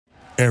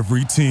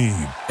Every team,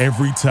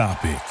 every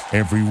topic,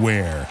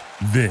 everywhere.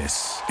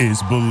 This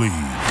is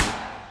Believe.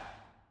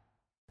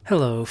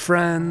 Hello,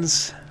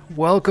 friends.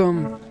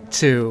 Welcome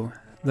to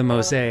the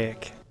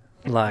Mosaic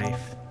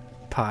Life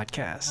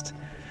Podcast.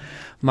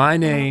 My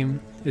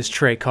name is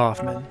Trey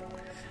Kaufman,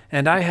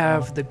 and I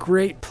have the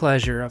great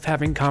pleasure of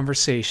having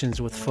conversations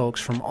with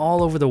folks from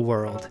all over the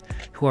world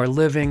who are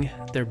living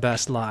their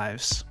best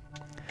lives.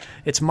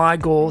 It's my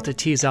goal to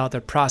tease out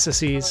their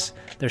processes,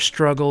 their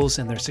struggles,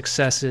 and their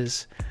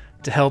successes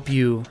to help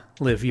you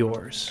live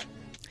yours.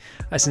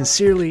 I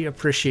sincerely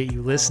appreciate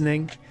you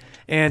listening,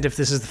 and if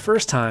this is the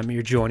first time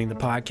you're joining the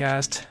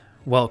podcast,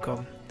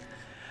 welcome.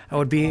 I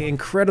would be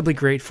incredibly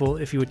grateful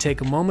if you would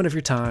take a moment of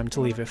your time to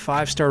leave a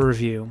 5-star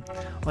review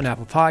on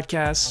Apple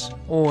Podcasts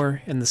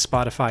or in the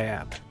Spotify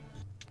app.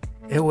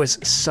 It was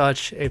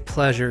such a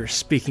pleasure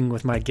speaking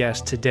with my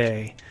guest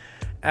today.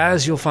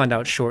 As you'll find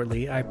out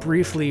shortly, I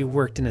briefly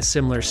worked in a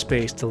similar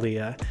space to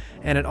Leah,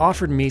 and it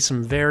offered me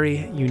some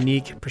very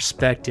unique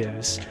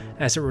perspectives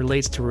as it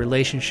relates to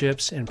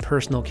relationships and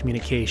personal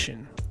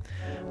communication.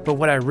 But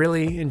what I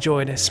really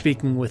enjoyed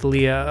speaking with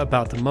Leah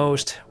about the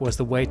most was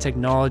the way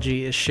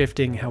technology is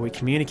shifting how we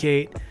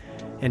communicate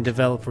and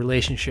develop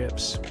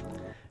relationships.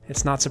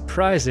 It's not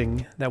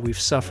surprising that we've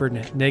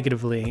suffered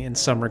negatively in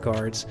some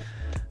regards,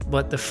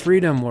 but the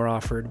freedom we're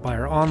offered by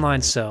our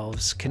online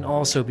selves can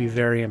also be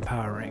very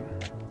empowering.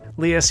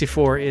 Leah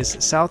Sefor is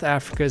South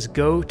Africa's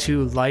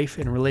go-to life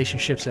and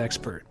relationships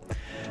expert.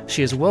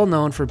 She is well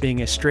known for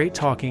being a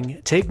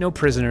straight-talking,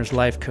 take-no-prisoners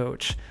life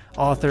coach,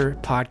 author,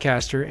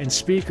 podcaster, and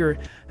speaker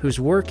whose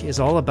work is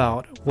all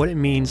about what it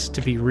means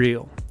to be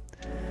real.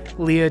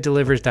 Leah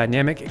delivers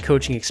dynamic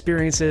coaching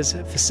experiences,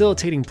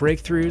 facilitating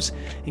breakthroughs,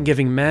 and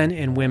giving men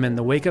and women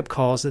the wake-up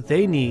calls that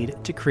they need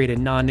to create a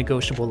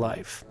non-negotiable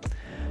life.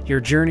 Your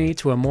journey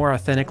to a more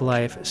authentic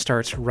life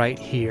starts right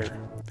here.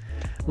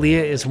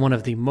 Leah is one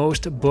of the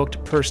most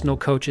booked personal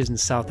coaches in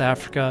South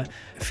Africa,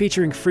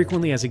 featuring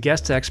frequently as a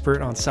guest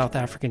expert on South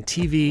African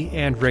TV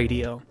and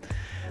radio.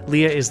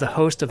 Leah is the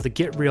host of the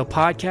Get Real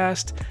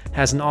podcast,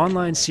 has an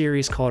online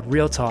series called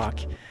Real Talk,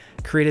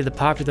 created the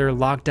popular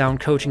Lockdown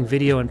Coaching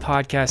video and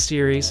podcast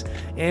series,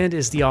 and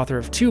is the author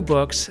of 2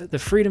 books, The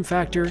Freedom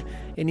Factor,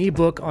 an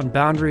ebook on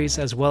boundaries,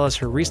 as well as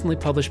her recently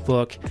published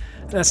book,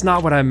 That's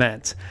Not What I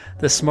Meant,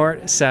 The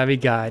Smart, Savvy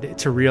Guide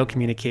to Real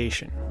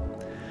Communication.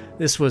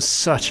 This was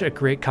such a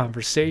great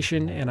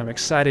conversation, and I'm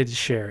excited to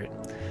share it.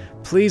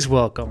 Please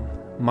welcome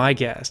my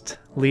guest,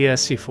 Leah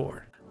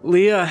Sefor.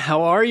 Leah,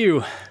 how are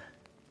you?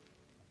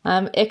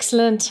 I'm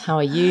excellent. How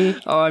are you?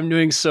 Oh, I'm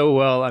doing so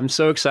well. I'm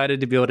so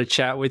excited to be able to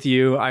chat with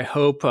you. I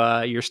hope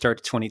your start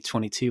to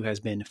 2022 has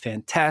been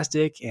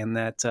fantastic and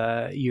that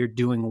you're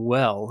doing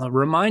well.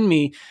 Remind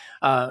me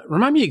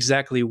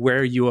exactly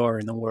where you are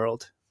in the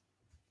world.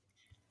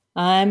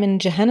 I'm in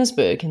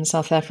Johannesburg in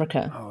South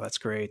Africa. Oh, that's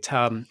great.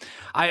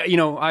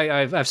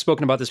 I've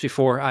spoken about this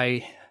before.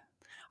 I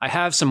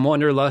have some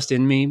wanderlust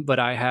in me, but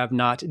I have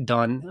not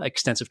done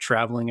extensive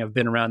traveling. I've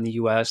been around the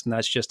U.S. and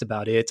that's just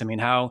about it. I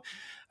mean, I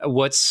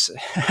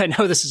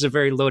know this is a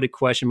very loaded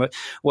question, but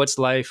what's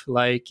life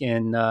like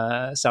in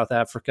South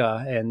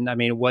Africa? And I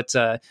mean,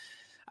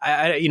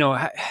 I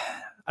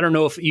don't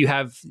know if you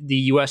have the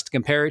U.S. to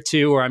compare it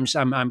to, or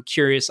I'm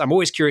curious. I'm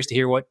always curious to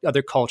hear what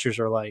other cultures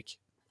are like.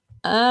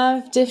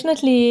 I've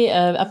definitely,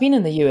 I've been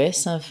in the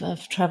US.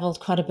 I've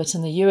traveled quite a bit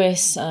in the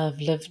US. I've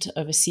lived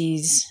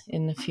overseas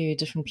in a few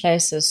different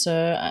places.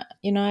 So,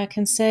 I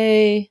can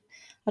say,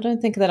 I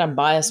don't think that I'm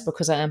biased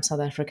because I am South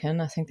African.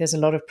 I think there's a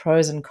lot of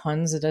pros and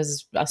cons. It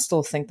is, I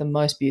still think, the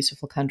most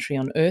beautiful country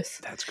on earth.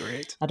 That's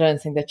great. I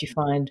don't think that you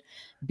find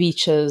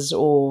beaches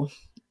or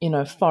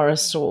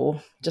forests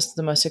or just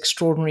the most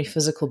extraordinary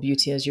physical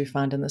beauty as you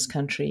find in this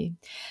country.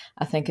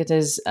 I think it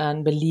is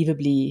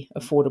unbelievably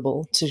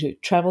affordable to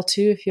travel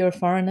to if you're a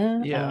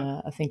foreigner.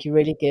 Yeah. I think you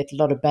really get a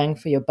lot of bang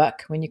for your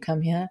buck when you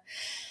come here.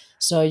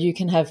 So you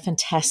can have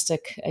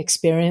fantastic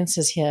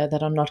experiences here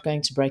that are not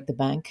going to break the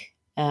bank.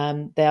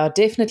 They are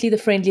definitely the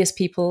friendliest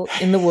people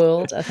in the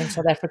world. I think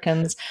South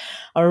Africans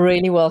are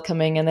really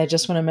welcoming, and they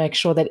just want to make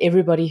sure that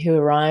everybody who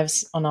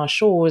arrives on our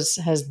shores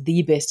has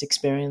the best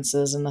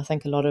experiences. And I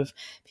think a lot of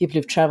people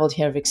who've traveled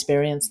here have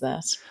experienced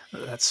that.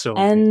 That's so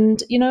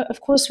And, of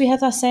course, we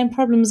have our same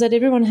problems that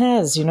everyone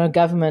has,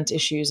 government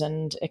issues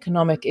and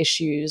economic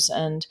issues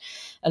and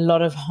a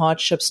lot of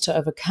hardships to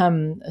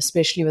overcome,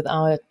 especially with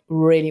our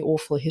really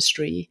awful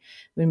history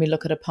when we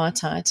look at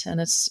apartheid. And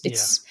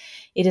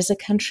it is a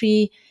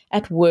country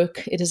at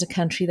work. It is a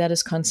country that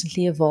is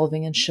constantly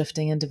evolving and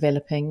shifting and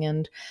developing.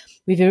 And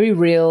we're very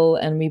real,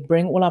 and we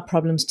bring all our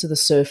problems to the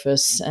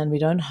surface, and we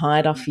don't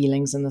hide our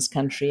feelings in this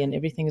country, and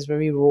everything is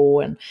very raw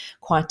and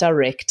quite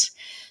direct.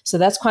 So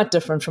that's quite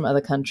different from other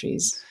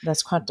countries.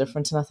 That's quite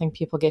different. And I think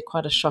people get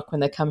quite a shock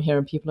when they come here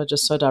and people are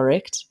just so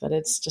direct, but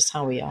it's just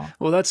how we are.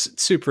 Well, that's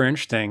super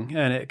interesting.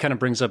 And it kind of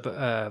brings up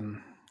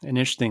an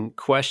interesting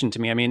question to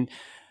me. I mean,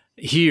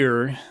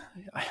 here,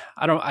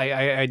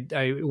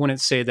 I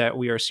wouldn't say that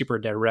we are super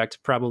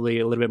direct, probably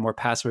a little bit more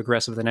passive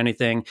aggressive than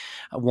anything,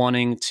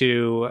 wanting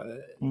to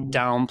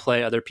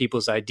downplay other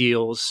people's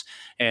ideals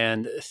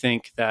and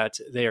think that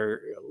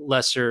they're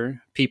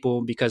lesser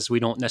people because we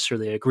don't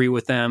necessarily agree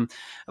with them.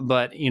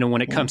 But,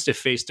 when it comes to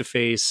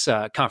face-to-face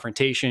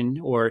confrontation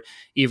or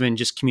even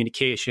just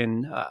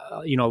communication,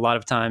 a lot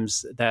of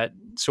times that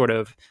sort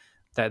of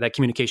that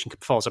communication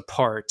falls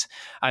apart.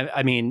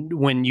 I mean,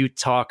 when you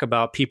talk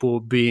about people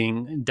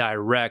being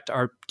direct,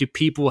 are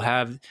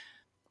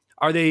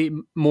they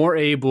more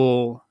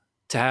able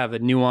to have a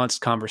nuanced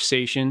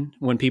conversation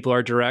when people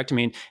are direct? I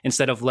mean,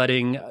 instead of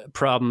letting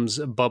problems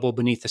bubble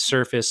beneath the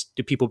surface,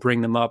 do people bring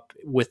them up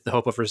with the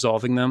hope of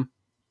resolving them?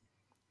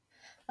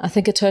 I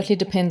think it totally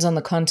depends on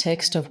the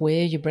context of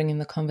where you're bringing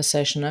the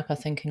conversation up. I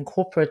think in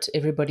corporate,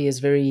 everybody is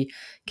very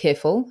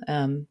careful,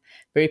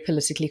 very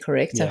politically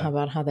correct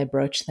about how they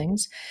broach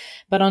things.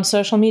 But on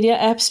social media,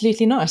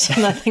 absolutely not.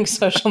 And I think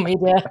social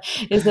media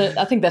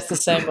I think that's the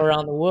same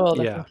around the world.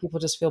 I think people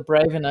just feel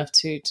brave enough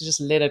to just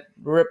let it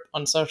rip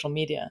on social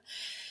media.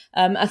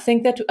 I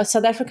think that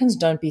South Africans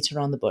don't beat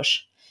around the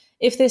bush.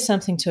 If there's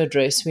something to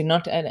address, we're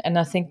not, and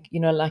I think,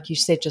 like you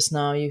said just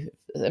now,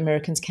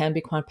 Americans can be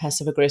quite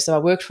passive aggressive. I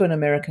worked for an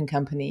American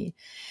company,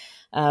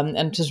 and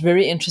it was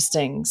very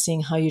interesting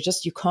seeing how you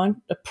can't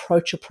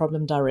approach a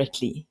problem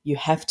directly. You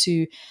have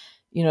to,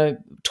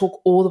 talk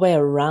all the way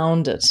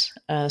around it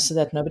so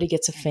that nobody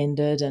gets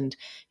offended and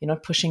you're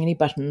not pushing any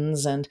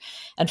buttons. And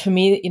for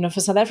me,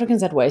 for South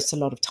Africans, that wastes a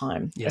lot of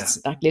time. Yeah.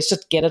 It's like, let's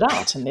just get it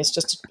out and let's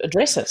just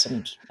address it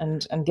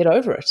and get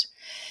over it.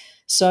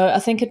 So I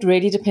think it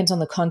really depends on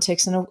the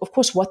context and, of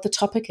course, what the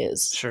topic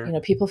is. Sure.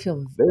 People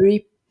feel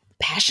very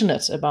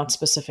passionate about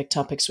specific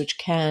topics, which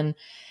can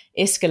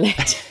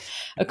escalate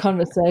a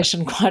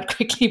conversation quite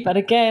quickly. But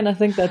again, I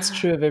think that's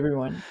true of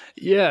everyone.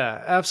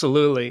 Yeah,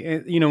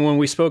 absolutely. When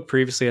we spoke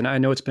previously, and I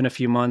know it's been a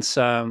few months,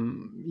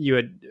 you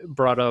had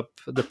brought up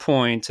the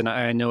point, and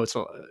I know it's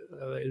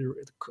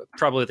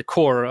probably the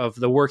core of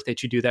the work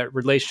that you do, that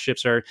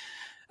relationships are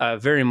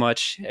very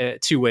much a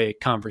two-way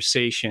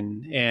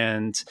conversation.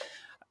 And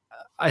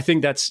I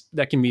think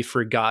that can be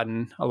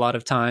forgotten a lot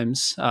of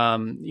times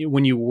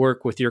when you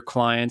work with your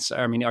clients.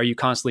 I mean, are you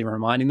constantly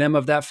reminding them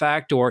of that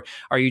fact, or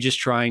are you just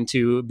trying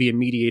to be a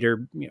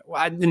mediator?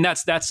 And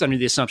that's under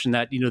the assumption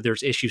that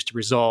there's issues to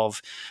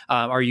resolve.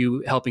 Are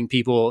you helping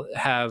people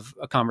have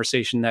a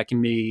conversation that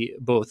can be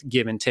both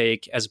give and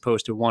take, as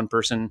opposed to one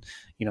person,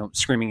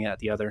 screaming at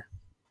the other?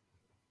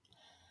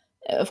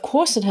 Of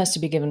course, it has to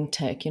be give and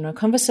take.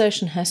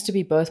 Conversation has to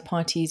be both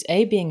parties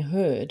being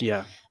heard,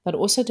 but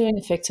also doing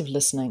effective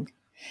listening.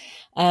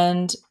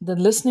 And the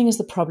listening is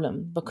the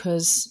problem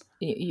because,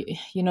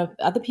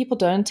 other people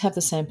don't have the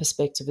same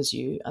perspective as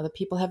you. Other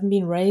people haven't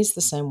been raised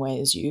the same way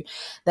as you.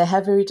 They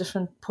have very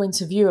different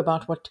points of view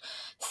about what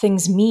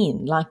things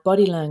mean, like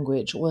body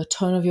language or the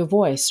tone of your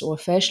voice or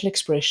facial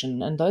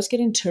expression, and those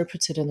get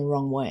interpreted in the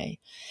wrong way.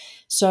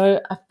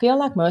 So I feel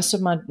like most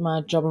of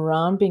my job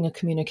around being a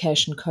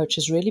communication coach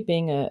is really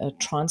being a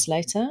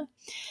translator,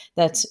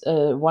 that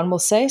one will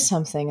say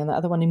something and the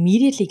other one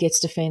immediately gets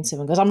defensive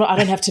and goes, I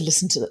don't have to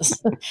listen to this.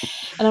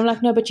 And I'm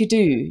like, no, but you do.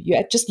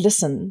 You just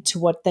listen to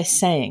what they're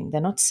saying.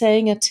 They're not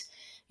saying it,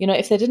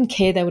 if they didn't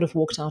care, they would have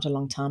walked out a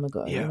long time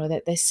ago. Yeah.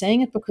 They're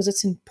saying it because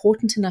it's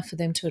important enough for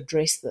them to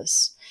address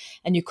this.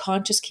 And you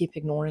can't just keep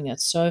ignoring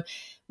it. So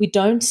we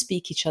don't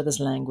speak each other's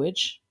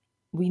language.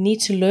 We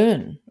need to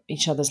learn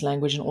each other's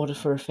language in order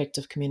for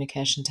effective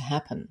communication to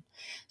happen.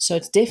 So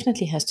it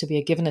definitely has to be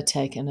a give and a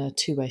take and a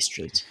two-way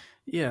street.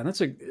 Yeah,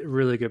 that's a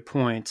really good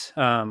point.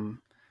 When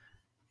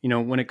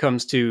it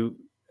comes to,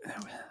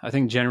 I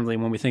think generally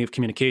when we think of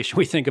communication,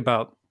 we think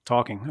about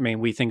talking. I mean,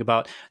 we think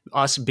about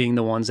us being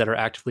the ones that are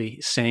actively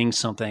saying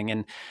something.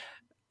 And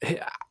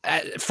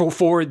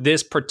for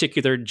this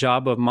particular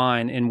job of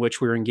mine in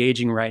which we're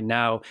engaging right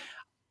now,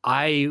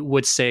 I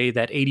would say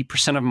that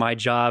 80% of my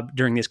job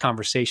during these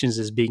conversations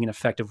is being an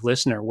effective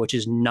listener, which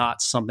is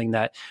not something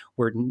that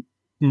we're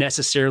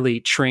necessarily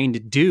trained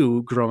to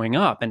do growing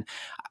up. And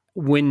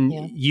when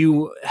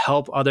you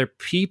help other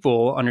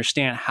people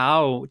understand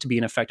how to be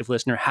an effective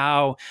listener,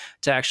 how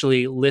to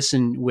actually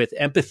listen with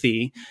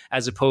empathy,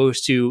 as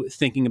opposed to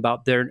thinking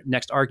about their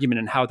next argument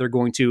and how they're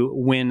going to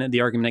win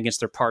the argument against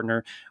their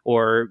partner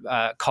or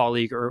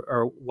colleague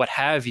or what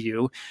have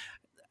you,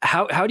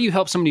 how do you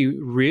help somebody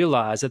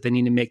realize that they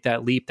need to make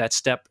that leap, that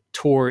step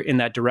toward in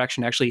that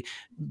direction, actually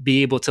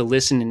be able to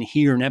listen and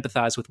hear and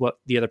empathize with what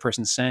the other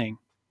person's saying?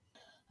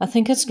 I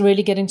think it's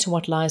really getting to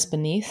what lies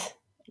beneath.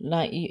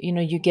 Like,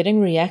 you're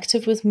getting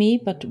reactive with me,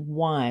 but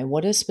why?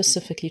 What is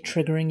specifically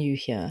triggering you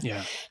here?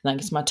 Yeah. Like,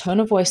 it's my tone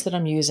of voice that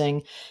I'm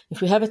using. If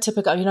we have a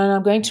typical,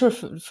 I'm going to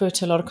refer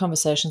to a lot of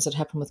conversations that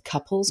happen with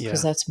couples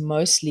because that's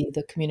mostly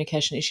the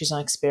communication issues I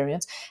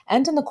experience,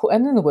 and in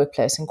the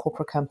workplace in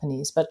corporate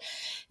companies. But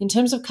in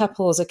terms of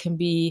couples, it can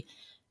be,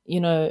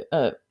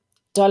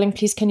 darling,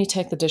 please, can you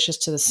take the dishes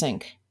to the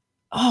sink?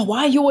 Oh,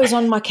 why are you always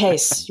on my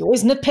case? You're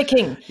always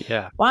nitpicking.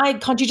 Yeah. Why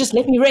can't you just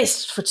let me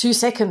rest for 2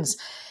 seconds?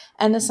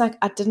 And it's like,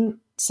 I didn't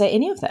say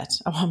any of that.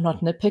 Oh, I'm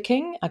not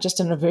nitpicking. I just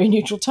in a very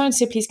neutral tone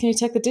say, please, can you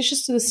take the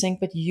dishes to the sink?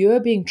 But you're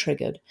being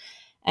triggered.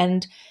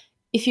 And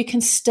if you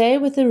can stay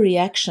with the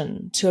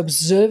reaction, to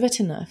observe it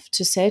enough,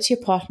 to say to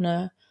your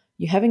partner,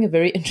 you're having a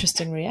very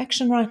interesting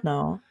reaction right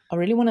now. I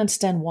really want to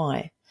understand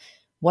why.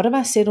 What have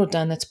I said or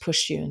done that's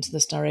pushed you into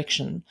this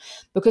direction?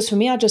 Because for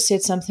me, I just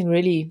said something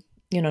really,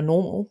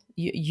 normal.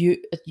 You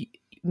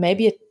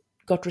maybe it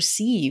got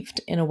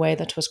received in a way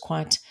that was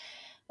quite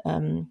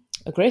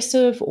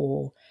aggressive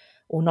or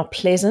not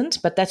pleasant,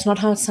 but that's not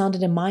how it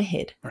sounded in my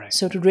head. Right.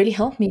 So it would really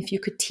help me if you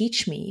could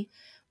teach me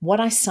what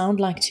I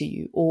sound like to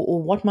you,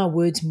 or what my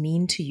words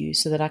mean to you,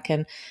 so that I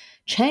can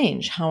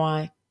change how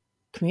I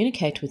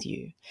communicate with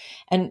you.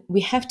 And we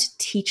have to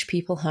teach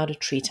people how to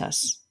treat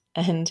us.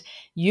 And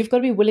you've got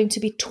to be willing to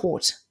be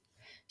taught.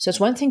 So it's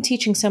one thing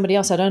teaching somebody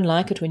else, I don't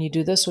like it when you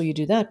do this or you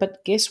do that,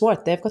 but guess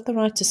what? They've got the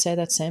right to say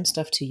that same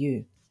stuff to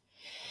you.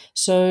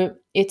 So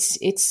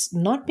it's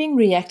not being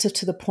reactive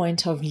to the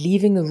point of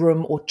leaving the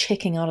room or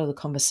checking out of the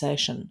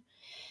conversation.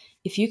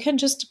 If you can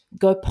just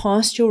go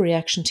past your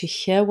reaction to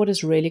hear what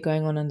is really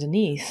going on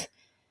underneath,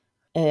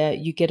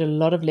 you get a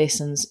lot of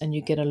lessons and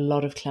you get a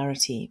lot of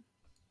clarity.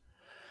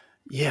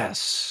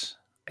 Yes.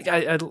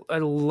 I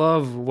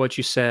love what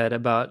you said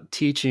about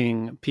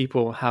teaching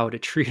people how to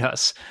treat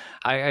us.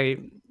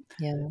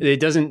 It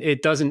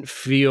doesn't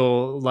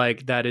feel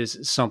like that is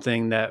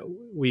something that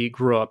we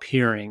grew up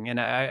hearing. And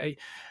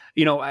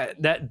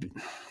that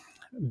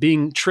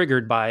being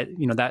triggered by,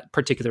 that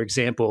particular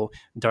example,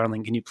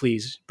 darling, can you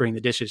please bring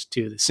the dishes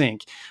to the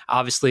sink?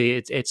 Obviously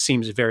it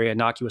seems very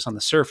innocuous on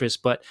the surface,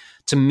 but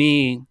to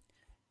me,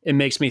 it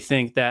makes me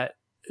think that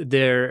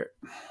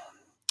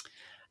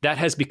that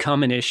has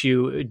become an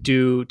issue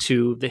due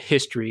to the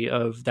history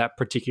of that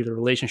particular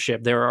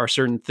relationship. There are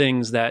certain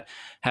things that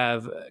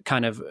have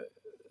kind of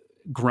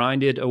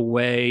grinded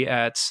away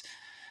at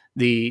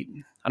the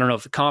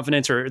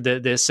confidence or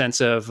the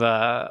sense of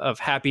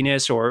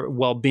happiness or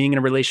well-being in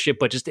a relationship,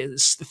 but just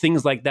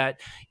things like that,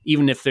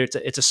 even if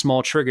it's a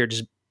small trigger,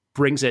 just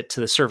brings it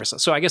to the surface.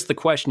 So I guess the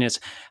question is,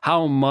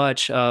 how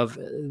much of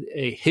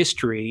a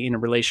history in a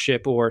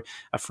relationship or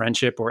a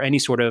friendship or any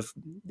sort of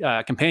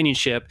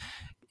companionship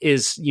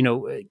is,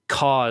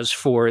 cause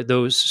for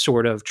those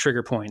sort of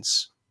trigger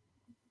points?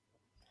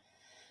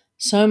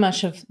 So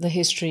much of the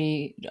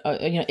history,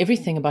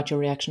 everything about your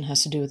reaction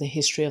has to do with the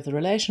history of the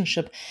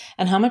relationship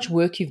and how much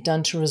work you've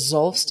done to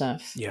resolve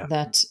stuff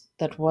that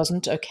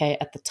wasn't okay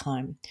at the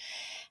time.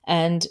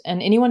 And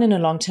anyone in a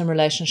long-term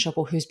relationship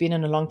or who's been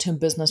in a long-term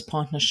business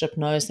partnership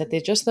knows that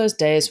there's just those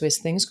days where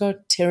things go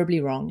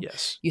terribly wrong.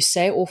 Yes. You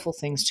say awful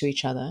things to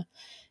each other.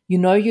 You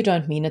know you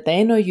don't mean it.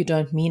 They know you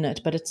don't mean it,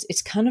 but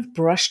it's kind of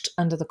brushed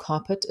under the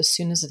carpet as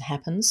soon as it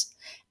happens,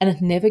 and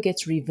it never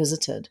gets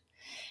revisited.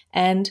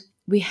 And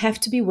we have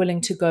to be willing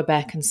to go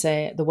back and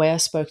say, the way I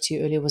spoke to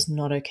you earlier was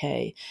not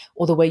okay,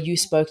 or the way you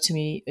spoke to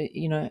me,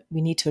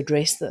 we need to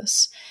address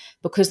this,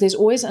 because there's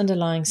always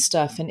underlying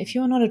stuff. And if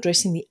you're not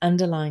addressing the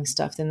underlying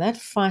stuff, then that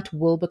fight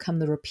will become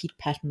the repeat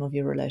pattern of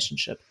your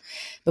relationship,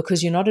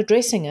 because you're not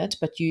addressing it,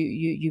 but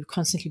you're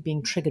constantly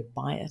being triggered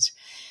by it.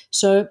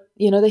 So,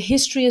 the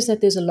history is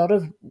that there's a lot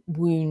of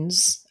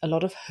wounds, a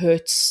lot of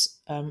hurts,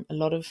 a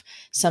lot of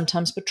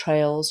sometimes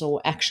betrayals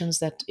or actions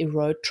that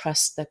erode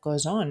trust that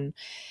goes on.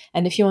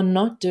 And if you're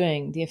not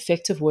doing the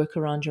effective work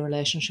around your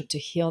relationship to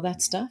heal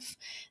that stuff,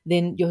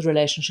 then your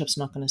relationship's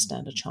not going to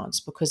stand a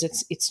chance, because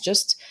it's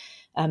just,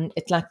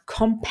 it like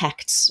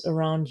compacts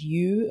around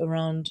you,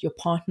 around your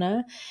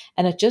partner.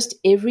 And it just,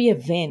 every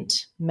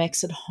event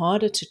makes it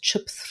harder to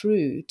chip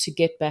through to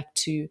get back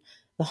to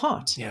the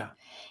heart. Yeah.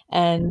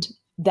 And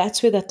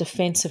that's where that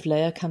defensive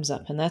layer comes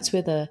up. And that's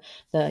where the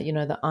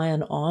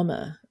iron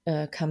armor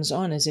comes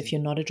on, as if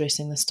you're not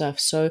addressing the stuff.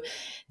 So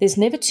there's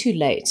never too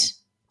late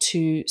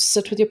to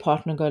sit with your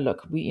partner and go,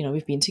 look,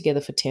 we've been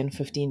together for 10,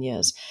 15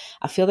 years.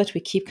 I feel that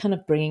we keep kind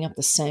of bringing up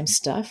the same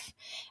stuff.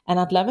 And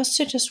I'd love us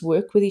to just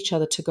work with each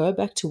other to go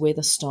back to where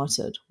this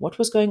started. What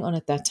was going on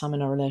at that time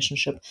in our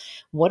relationship?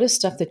 What is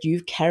stuff that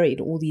you've carried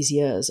all these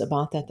years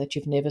about that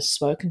you've never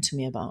spoken to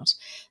me about?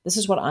 This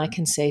is what I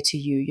can say to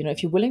you.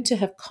 If you're willing to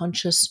have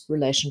conscious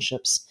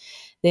relationships,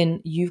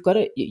 then you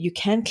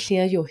can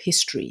clear your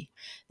history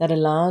that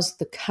allows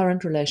the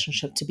current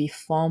relationship to be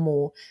far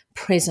more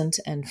present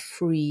and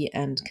free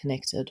and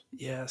connected.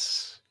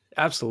 Yes,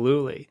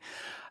 absolutely.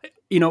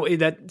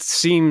 That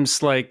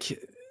seems like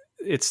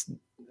it's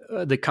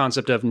the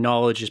concept of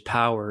knowledge is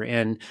power,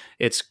 and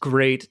it's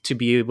great to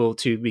be able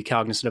to be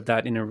cognizant of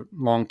that in a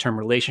long-term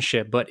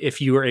relationship. But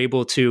if you are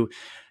able to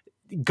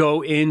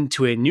go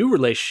into a new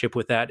relationship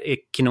with that,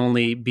 it can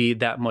only be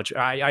that much.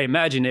 I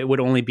imagine it would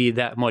only be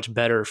that much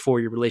better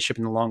for your relationship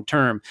in the long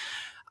term.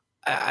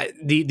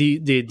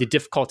 The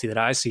difficulty that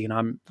I see, and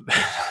I'm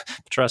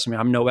trust me,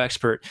 I'm no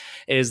expert,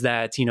 is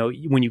that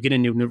when you get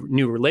into a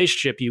new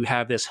relationship, you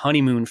have this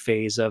honeymoon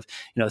phase of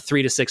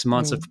 3 to 6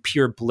 months of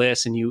pure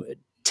bliss, and you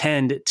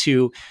tend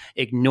to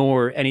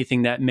ignore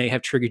anything that may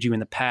have triggered you in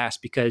the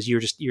past, because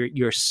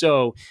you're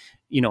so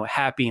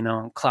happy and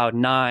on cloud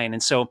nine.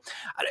 And so,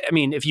 I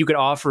mean, if you could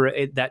offer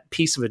that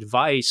piece of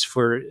advice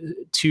for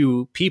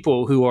two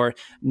people who are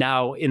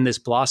now in this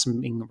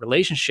blossoming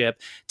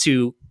relationship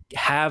to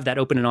have that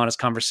open and honest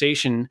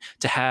conversation,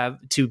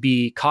 to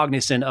be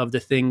cognizant of the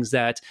things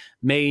that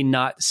may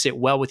not sit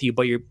well with you,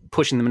 but you're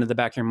pushing them into the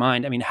back of your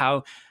mind. I mean,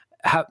 how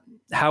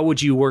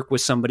would you work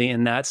with somebody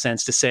in that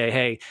sense to say,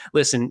 hey,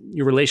 listen,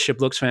 your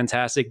relationship looks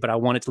fantastic, but I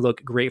want it to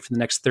look great for the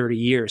next 30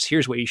 years.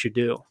 Here's what you should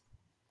do.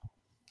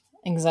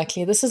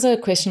 Exactly. This is a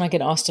question I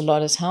get asked a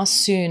lot, is how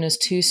soon is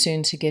too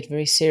soon to get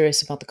very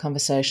serious about the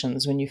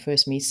conversations when you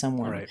first meet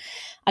someone? Right.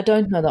 I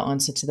don't know the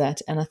answer to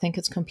that. And I think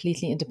it's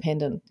completely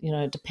dependent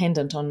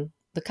on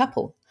the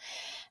couple.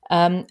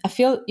 I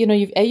feel,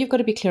 you've got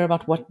to be clear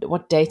about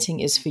what dating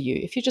is for you.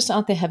 If you're just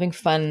out there having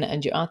fun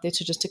and you're out there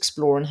to just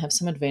explore and have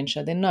some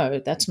adventure, then no,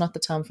 that's not the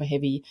time for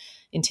heavy,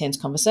 intense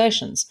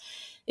conversations.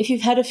 If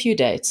you've had a few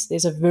dates,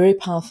 there's a very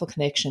powerful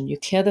connection. You're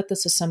clear that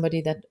this is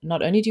somebody that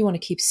not only do you want to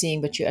keep seeing,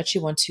 but you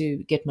actually want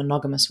to get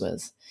monogamous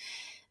with.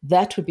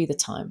 That would be the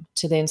time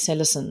to then say,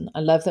 listen,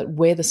 I love that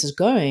where this is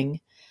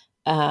going.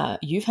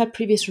 You've had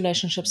previous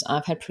relationships.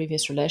 I've had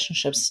previous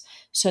relationships.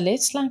 So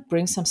let's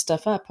bring some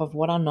stuff up of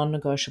what our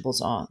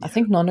non-negotiables are. I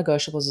think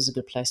non-negotiables is a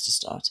good place to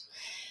start,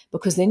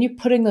 because then you're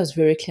putting those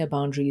very clear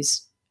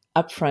boundaries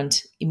up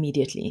front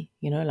immediately.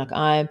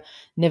 I'm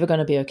never going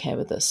to be okay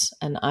with this.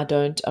 And I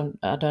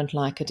don't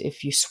like it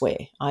if you swear.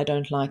 I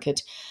don't like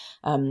it,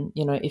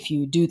 if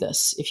you do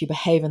this, if you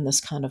behave in this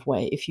kind of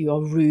way, if you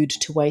are rude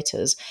to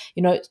waiters,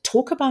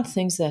 talk about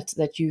things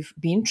that you've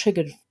been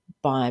triggered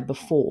by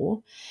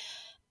before.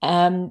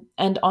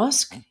 And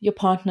ask your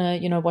partner,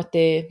 what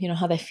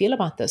how they feel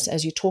about this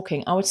as you're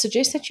talking. I would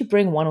suggest that you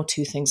bring one or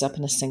two things up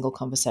in a single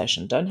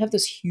conversation. Don't have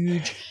this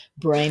huge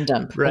brain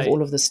dump Right. of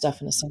all of this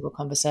stuff in a single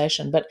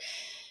conversation. But,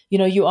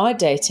 you are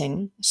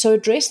dating. So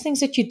address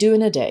things that you do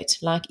in a date,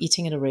 like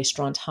eating at a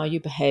restaurant, how you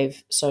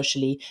behave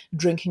socially,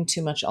 drinking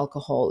too much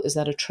alcohol. Is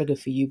that a trigger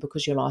for you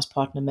because your last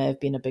partner may have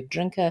been a big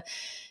drinker?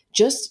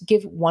 Just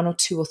give one or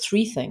two or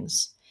three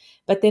things.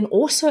 But then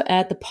also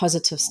add the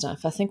positive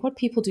stuff. I think what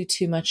people do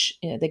too much,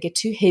 they get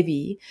too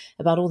heavy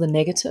about all the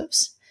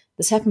negatives.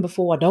 This happened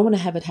before. I don't want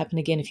to have it happen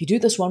again. If you do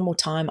this one more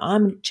time,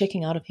 I'm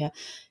checking out of here.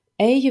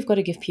 You've got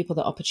to give people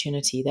the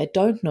opportunity. They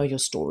don't know your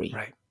story.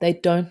 Right. They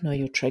don't know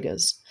your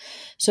triggers.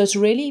 So it's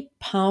really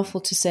powerful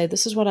to say,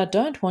 this is what I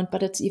don't want,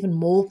 but it's even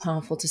more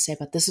powerful to say,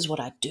 but this is what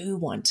I do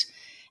want.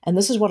 And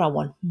this is what I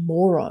want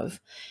more of.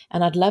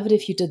 And I'd love it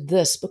if you did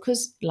this,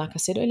 because like I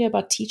said earlier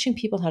about teaching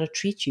people how to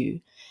treat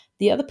you,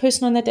 the other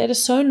person on that date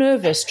is so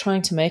nervous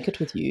trying to make it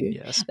with you.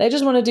 Yes. They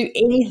just want to do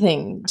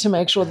anything to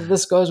make sure that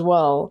this goes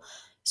well.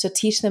 So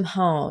teach them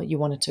how you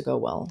want it to go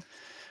well.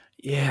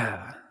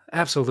 Yeah,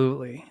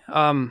 absolutely.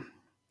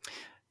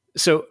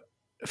 So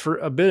for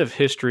a bit of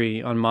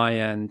history on my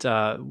end,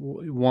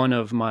 one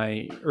of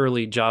my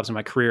early jobs in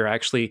my career,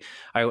 actually,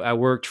 I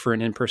worked for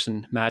an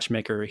in-person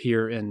matchmaker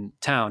here in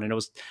town, and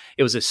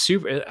it was a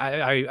super.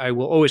 I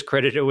will always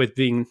credit it with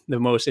being the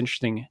most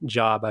interesting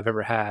job I've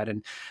ever had,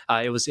 and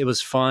it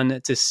was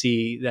fun to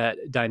see that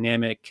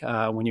dynamic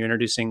when you're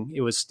introducing. It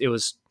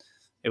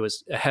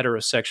was a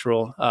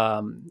heterosexual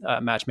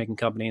matchmaking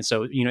company. And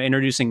so,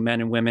 introducing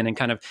men and women and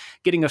kind of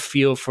getting a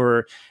feel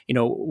for,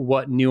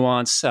 what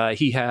nuance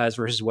he has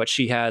versus what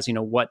she has,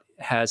 what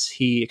has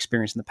he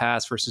experienced in the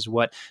past versus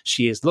what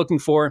she is looking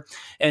for.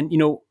 And,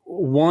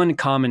 one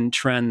common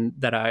trend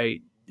that I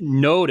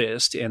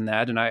noticed in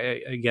that, and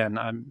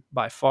I'm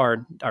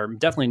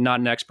definitely not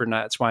an expert, and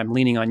that's why I'm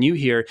leaning on you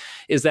here,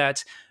 is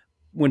that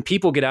when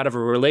people get out of a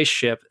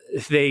relationship,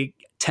 they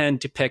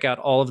tend to pick out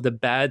all of the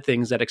bad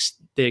things that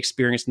they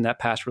experienced in that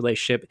past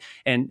relationship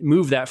and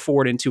move that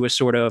forward into a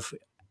sort of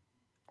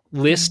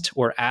list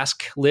or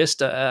ask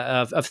list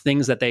of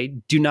things that they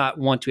do not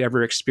want to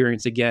ever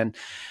experience again.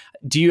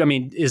 Do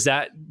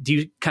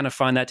you kind of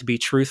find that to be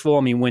truthful?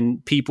 I mean,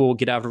 when people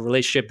get out of a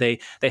relationship,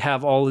 they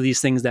have all of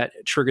these things that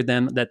triggered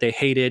them that they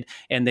hated,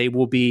 and they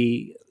will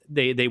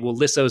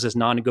list those as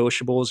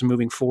non-negotiables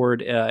moving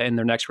forward in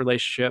their next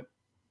relationship.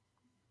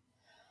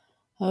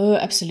 Oh,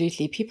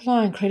 absolutely. People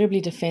are incredibly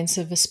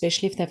defensive,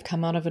 especially if they've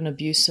come out of an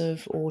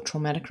abusive or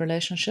traumatic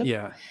relationship.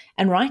 Yeah.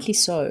 And rightly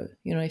so.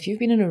 If you've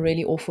been in a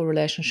really awful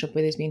relationship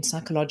where there's been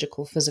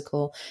psychological,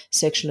 physical,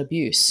 sexual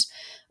abuse,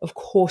 of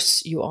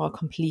course you are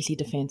completely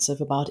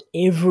defensive about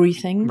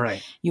everything.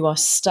 Right. You are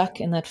stuck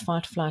in that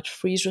fight, flight,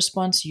 freeze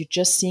response. You're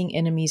just seeing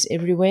enemies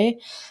everywhere,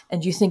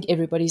 and you think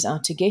everybody's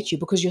out to get you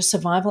because your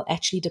survival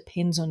actually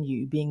depends on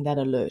you being that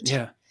alert.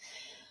 Yeah.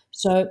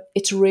 So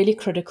it's really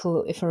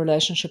critical, if a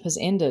relationship has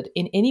ended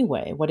in any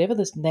way, whatever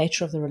the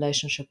nature of the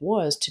relationship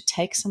was, to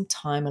take some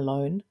time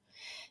alone,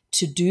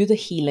 to do the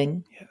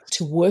healing,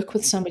 to work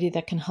with somebody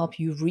that can help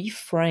you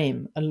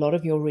reframe a lot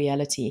of your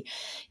reality.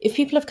 If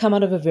people have come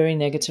out of a very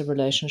negative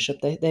relationship,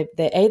 they're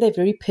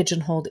very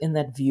pigeonholed in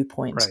that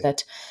viewpoint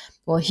that,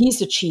 well, he's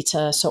the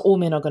cheater, so all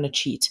men are going to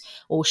cheat.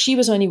 Or she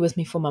was only with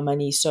me for my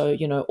money, so,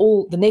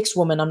 all the next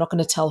woman, I'm not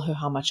going to tell her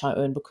how much I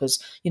earn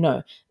because,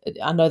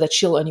 I know that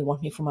she'll only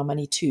want me for my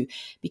money too.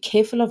 Be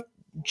careful of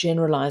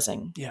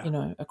generalizing,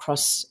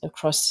 across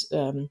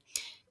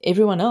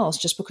everyone else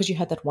just because you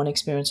had that one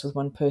experience with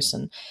one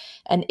person.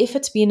 And if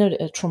it's been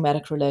a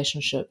traumatic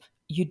relationship,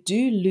 you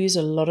do lose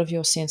a lot of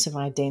your sense of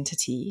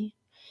identity,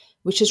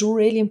 which is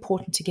really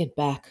important to get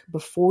back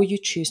before you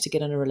choose to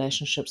get in a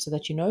relationship, so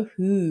that you know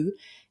who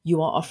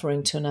you are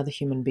offering to another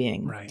human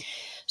being. Right.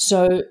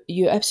 So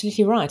you're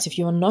absolutely right. If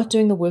you are not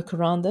doing the work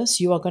around this,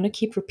 you are going to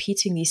keep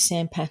repeating these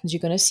same patterns. You're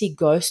going to see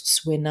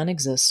ghosts where none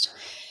exist.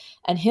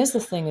 And here's the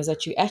thing, is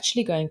that you're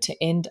actually going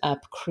to end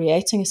up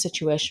creating a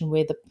situation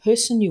where the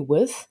person you're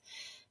with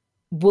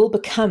will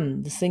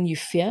become the thing you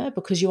fear,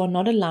 because you are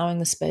not allowing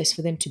the space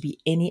for them to be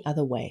any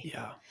other way.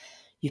 Yeah.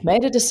 You've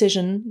made a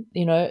decision.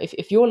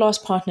 If your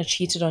last partner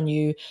cheated on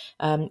you,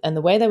 and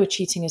the way they were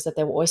cheating is that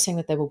they were always saying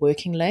that they were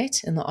working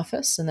late in the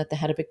office and that they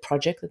had a big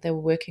project that they were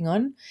working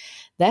on,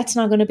 that's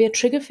not going to be a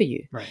trigger for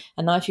you. Right.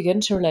 And now if you get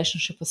into a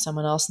relationship with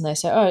someone else and they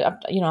say,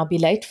 I'll be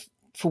late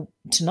for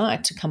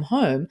tonight to come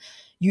home,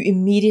 you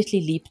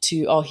immediately leap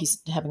to,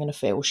 he's having an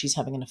affair or she's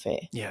having an affair.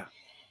 Yeah.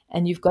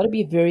 And you've got to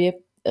be very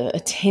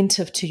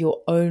attentive to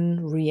your own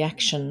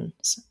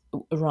reactions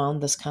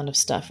around this kind of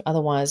stuff.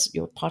 Otherwise,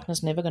 your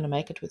partner's never going to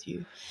make it with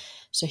you.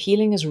 So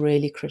healing is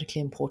really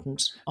critically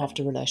important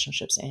after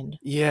relationships end.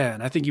 Yeah,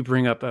 and I think you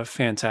bring up a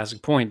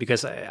fantastic point,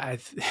 because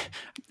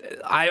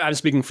I'm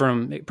speaking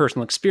from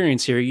personal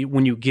experience here.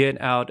 When you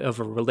get out of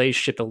a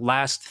relationship, the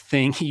last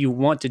thing you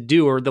want to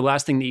do, or the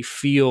last thing that you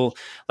feel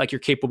like you're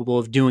capable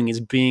of doing, is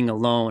being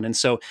alone. And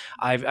so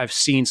I've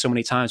seen so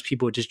many times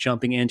people just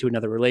jumping into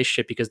another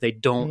relationship because they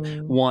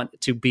don't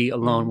want to be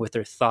alone with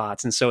their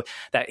thoughts. And so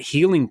that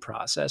healing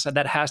process,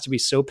 that has to be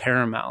so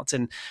paramount.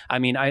 And I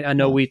mean, I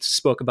know we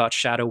spoke about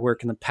shadow work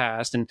in the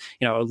past, and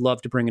I would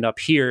love to bring it up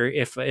here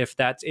if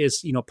that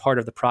is part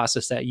of the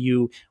process that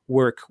you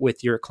work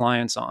with your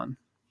clients on.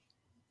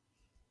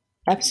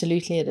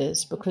 Absolutely it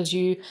is, because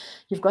you've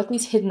got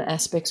these hidden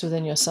aspects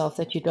within yourself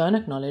that you don't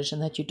acknowledge and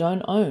that you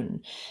don't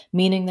own,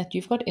 meaning that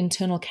you've got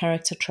internal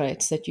character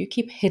traits that you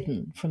keep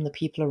hidden from the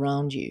people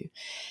around you.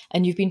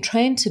 And you've been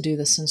trained to do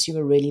this since you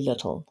were really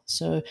little.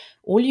 So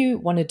all you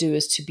want to do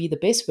is to be the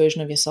best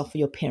version of yourself for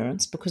your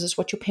parents, because it's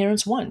what your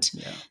parents want.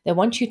 Yeah. They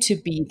want you to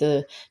be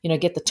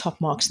get the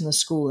top marks in the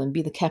school and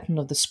be the captain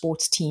of the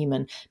sports team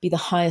and be the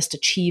highest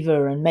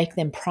achiever and make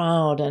them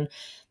proud. And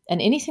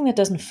anything that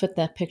doesn't fit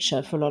that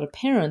picture for a lot of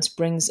parents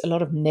brings a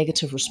lot of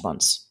negative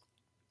response.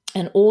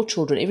 And all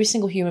children, every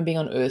single human being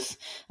on earth,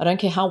 I don't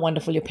care how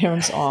wonderful your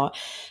parents are,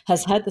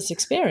 has had this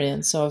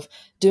experience of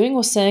doing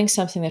or saying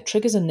something that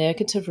triggers a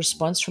negative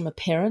response from a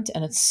parent,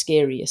 and it's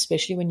scary,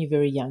 especially when you're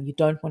very young. You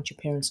don't want your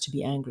parents to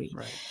be angry.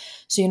 Right.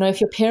 So,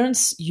 if your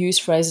parents use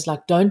phrases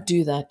like, don't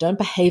do that, don't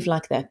behave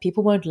like that,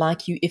 people won't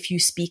like you if you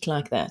speak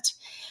like that,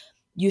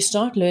 you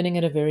start learning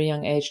at a very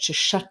young age to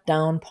shut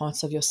down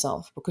parts of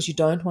yourself because you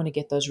don't want to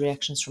get those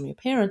reactions from your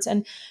parents.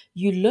 And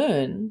you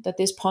learn that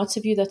there's parts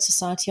of you that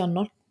society are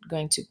not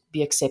going to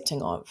be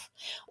accepting of,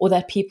 or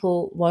that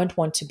people won't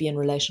want to be in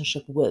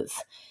relationship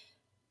with.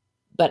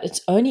 But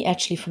it's only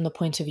actually from the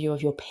point of view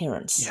of your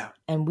parents. Yeah.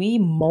 And we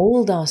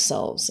mold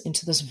ourselves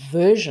into this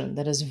version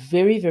that is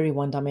very, very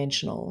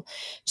one-dimensional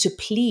to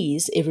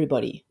please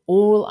everybody,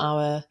 all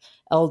our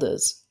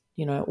elders,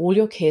 all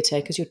your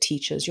caretakers, your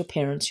teachers, your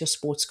parents, your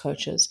sports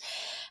coaches.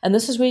 And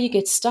this is where you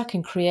get stuck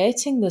in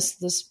creating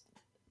this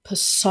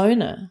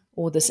persona,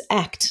 or this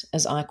act,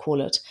 as I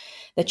call it,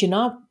 that you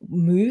now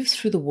move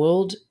through the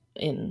world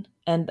in.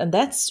 And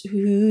that's who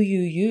you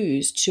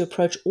use to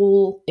approach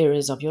all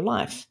areas of your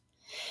life.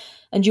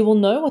 And you will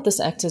know what this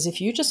act is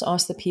if you just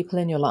ask the people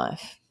in your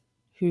life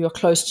who are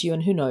close to you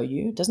and who know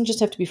you. It doesn't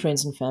just have to be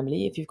friends and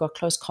family. If you've got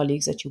close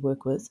colleagues that you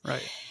work with,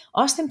 right,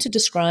 ask them to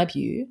describe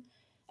you.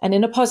 And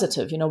in a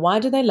positive, why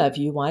do they love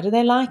you? Why do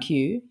they like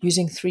you?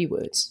 Using 3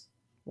 words.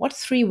 What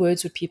 3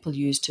 words would people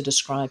use to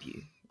describe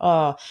you?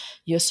 Oh,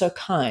 you're so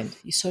kind.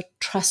 You're so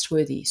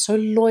trustworthy, so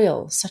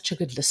loyal, such a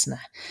good listener.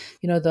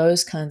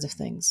 Those kinds of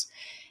things.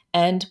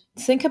 And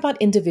think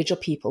about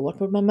individual people. What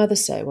would my mother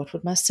say? What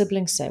would my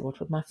siblings say? What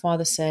would my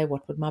father say?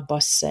 What would my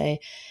boss say?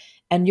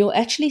 And you'll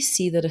actually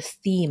see that a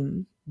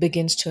theme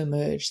begins to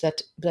emerge,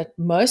 that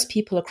most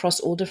people across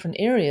all different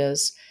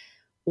areas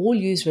all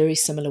use very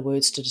similar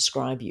words to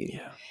describe you.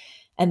 Yeah.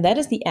 And that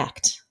is the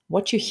act.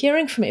 What you're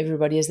hearing from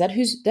everybody is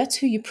that's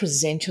who you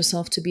present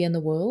yourself to be in the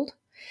world.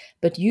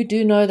 But you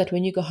do know that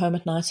when you go home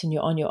at night and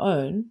you're on your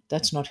own,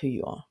 that's not who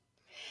you are.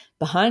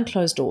 Behind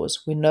closed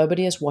doors, when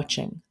nobody is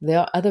watching, there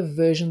are other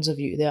versions of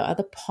you. There are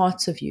other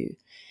parts of you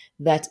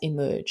that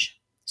emerge.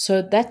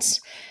 So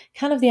that's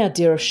kind of the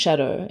idea of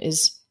shadow,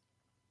 is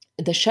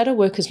the shadow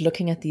work is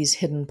looking at these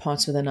hidden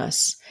parts within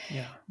us.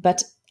 Yeah.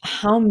 But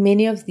how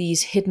many of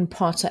these hidden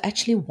parts are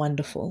actually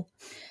wonderful.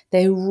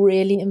 They're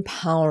really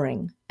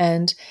empowering,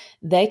 and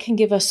they can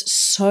give us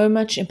so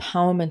much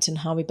empowerment in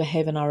how we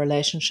behave in our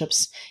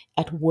relationships,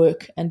 at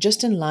work, and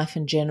just in life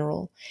in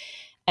general.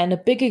 And a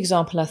big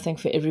example, I think,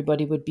 for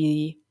everybody would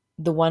be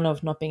the one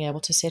of not being able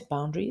to set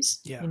boundaries.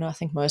 Yeah. I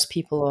think most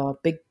people are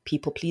big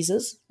people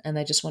pleasers and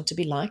they just want to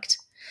be liked.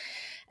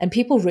 And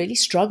people really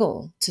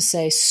struggle to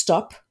say,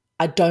 stop,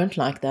 I don't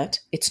like that.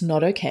 It's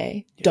not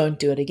okay. Don't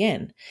do it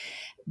again.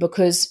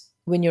 Because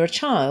when you're a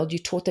child, you're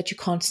taught that you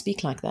can't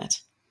speak like that.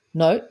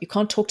 No, you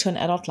can't talk to an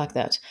adult like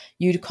that.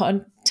 You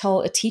can't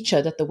tell a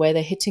teacher that the way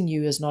they're hitting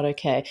you is not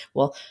okay.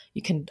 Well,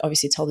 you can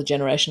obviously tell the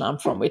generation I'm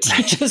from where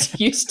teachers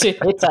used to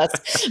hit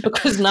us,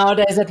 because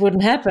nowadays that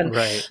wouldn't happen.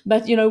 Right.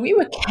 But, we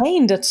were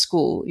caned at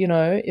school,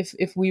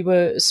 if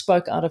we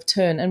spoke out of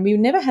turn. And we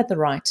never had the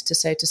right to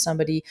say to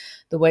somebody,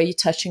 the way you're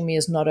touching me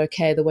is not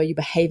okay. The way you're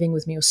behaving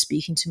with me or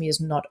speaking to me is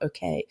not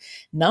okay.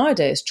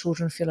 Nowadays,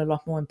 children feel a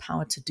lot more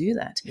empowered to do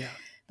that. Yeah.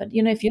 But,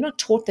 if you're not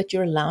taught that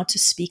you're allowed to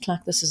speak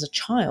like this as a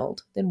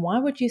child, then why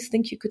would you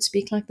think you could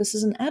speak like this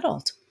as an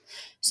adult?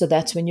 So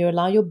that's when you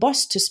allow your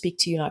boss to speak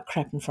to you like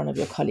crap in front of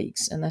your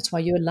colleagues. And that's why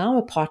you allow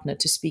a partner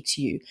to speak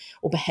to you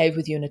or behave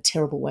with you in a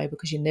terrible way,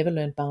 because you never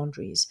learned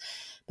boundaries.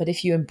 But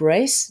if you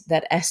embrace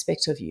that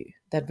aspect of you,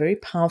 that very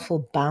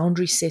powerful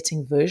boundary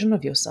setting version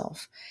of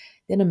yourself,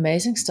 then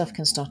amazing stuff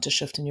can start to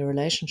shift in your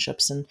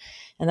relationships. And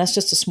that's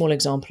just a small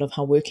example of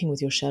how working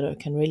with your shadow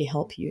can really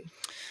help you.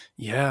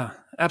 Yeah,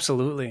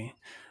 absolutely.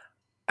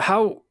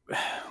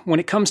 When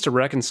it comes to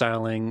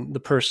reconciling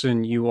the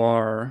person you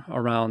are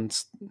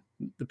around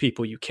the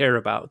people you care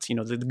about,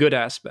 the good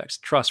aspects,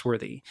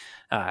 trustworthy,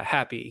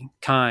 happy,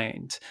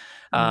 kind,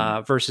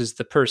 versus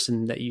the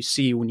person that you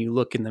see when you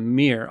look in the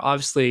mirror.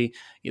 Obviously,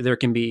 there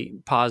can be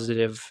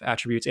positive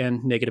attributes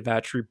and negative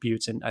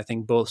attributes in, I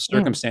think, both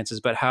circumstances.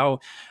 But how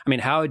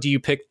do you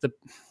pick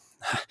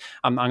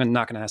I'm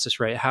not going to ask this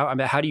right.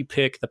 How do you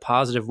pick the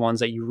positive ones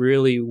that you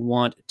really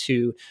want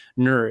to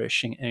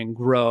nourish and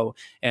grow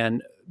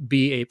and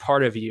be a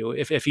part of you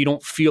if you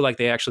don't feel like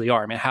they actually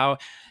are? I mean,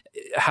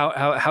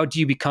 how do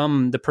you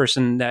become the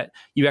person that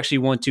you actually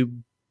want to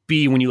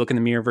be when you look in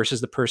the mirror versus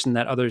the person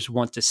that others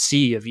want to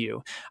see of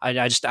you?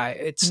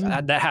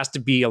 That has to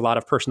be a lot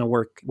of personal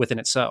work within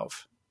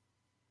itself.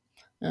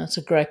 It's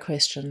a great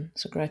question.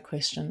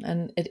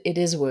 And it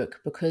is work,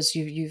 because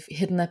you've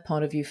hidden that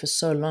part of you for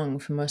so long,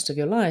 for most of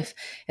your life.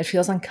 It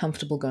feels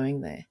uncomfortable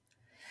going there.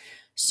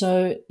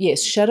 So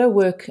yes, shadow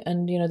work,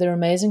 and there are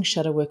amazing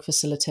shadow work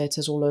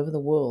facilitators all over the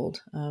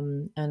world.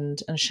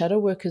 And shadow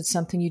work is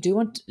something you do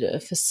want a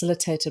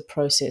facilitated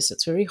process.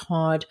 It's very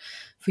hard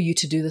for you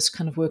to do this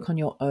kind of work on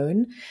your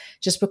own,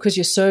 just because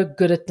you're so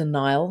good at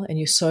denial and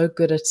you're so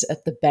good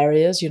at the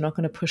barriers. You're not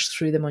going to push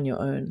through them on your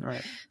own.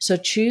 Right. So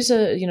choose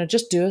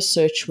just do a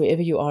search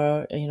wherever you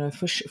are,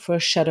 for a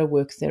shadow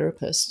work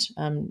therapist.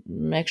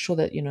 Make sure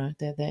that,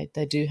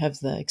 they do have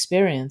the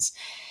experience,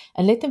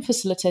 and let them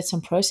facilitate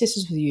some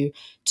processes with you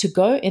to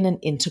go in and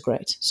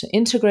integrate. So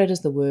integrate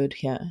is the word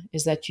here,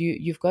 is that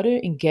you've got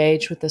to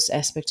engage with this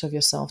aspect of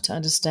yourself to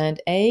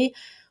understand,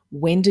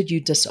 when did you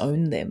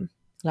disown them?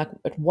 Like,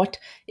 at what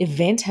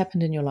event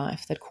happened in your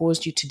life that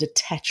caused you to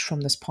detach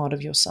from this part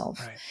of yourself,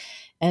 right,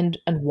 and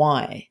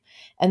why?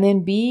 And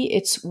then B,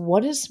 it's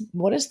what is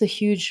the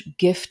huge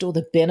gift or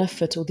the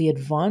benefit or the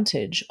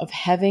advantage of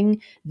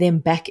having them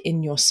back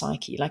in your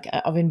psyche, like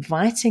of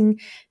inviting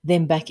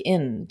them back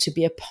in to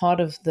be a part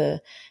of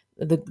the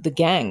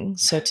gang,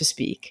 so to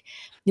speak.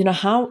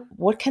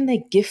 What can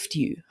they gift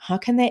you? How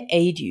can they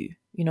aid you?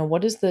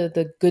 What is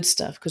the good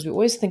stuff? Because we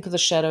always think of the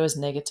shadow as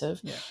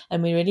negative,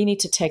 and we really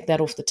need to take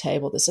that off the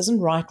table. This isn't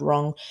right,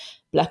 wrong,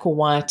 black or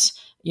white,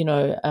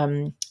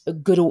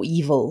 good or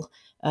evil,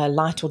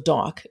 light or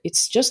dark.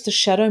 It's just the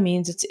shadow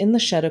means it's in the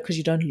shadow because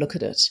you don't look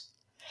at it.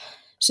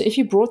 So if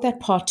you brought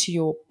that part to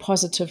your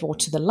positive or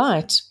to the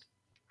light,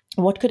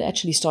 what could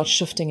actually start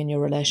shifting in your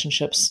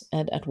relationships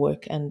and at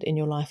work and in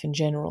your life in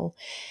general?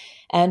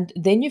 And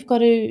then you've got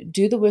to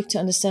do the work to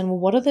understand, well,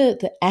 what are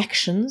the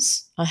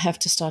actions I have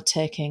to start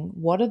taking?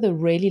 What are the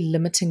really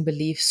limiting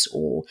beliefs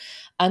or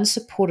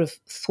unsupportive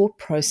thought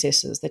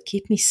processes that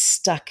keep me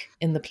stuck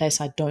in the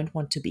place I don't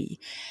want to be?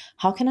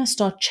 How can I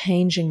start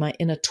changing my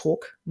inner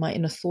talk, my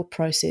inner thought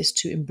process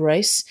to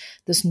embrace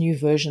this new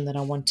version that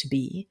I want to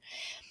be?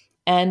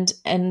 And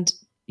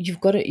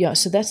you've got to,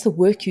 so that's the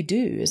work you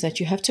do, is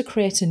that you have to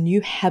create a new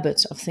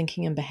habit of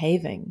thinking and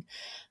behaving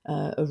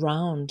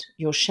around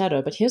your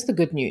shadow. But here's the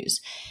good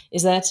news,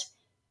 is that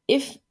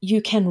if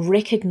you can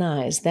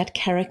recognize that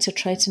character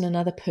trait in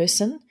another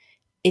person,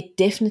 it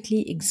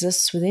definitely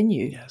exists within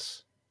you.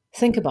 Yes.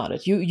 Think about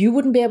it. You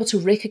wouldn't be able to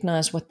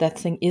recognize what that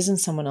thing is in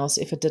someone else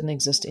if it didn't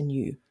exist in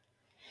you.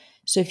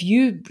 So if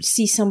you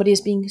see somebody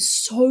as being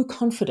so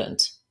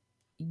confident,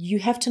 you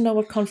have to know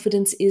what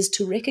confidence is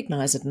to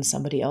recognize it in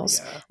somebody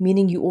else,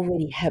 meaning you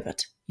already have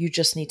it. You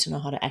just need to know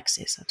how to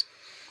access it.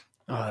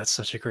 Oh, that's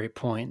such a great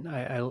point.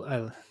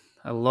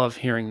 I love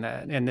hearing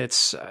that, and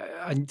it's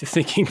I'm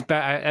thinking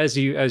back as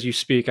you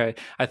speak.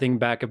 I think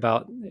back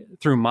about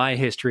through my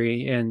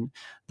history and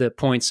the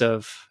points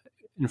of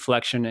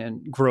inflection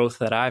and growth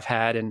that I've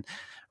had, and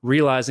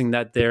realizing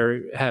that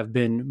there have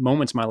been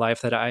moments in my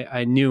life that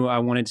I knew I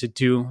wanted to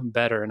do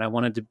better and I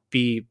wanted to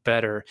be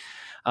better.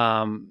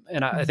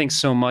 And I think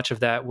so much of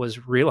that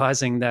was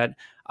realizing that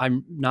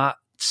I'm not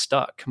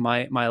stuck.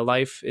 My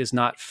life is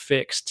not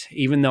fixed,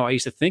 even though I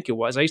used to think it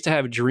was. I used to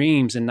have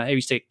dreams, and I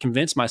used to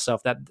convince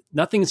myself that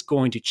nothing's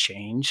going to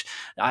change.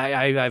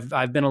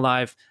 I've been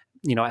alive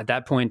at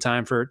that point in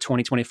time for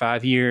 20,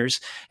 25 years,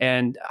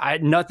 and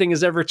nothing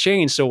has ever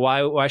changed. So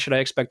why should I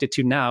expect it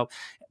to now?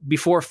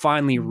 Before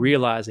finally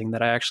realizing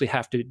that I actually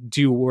have to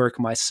do work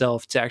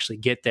myself to actually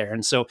get there.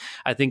 And so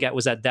I think it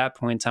was at that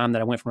point in time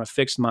that I went from a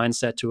fixed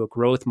mindset to a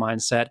growth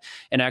mindset,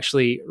 and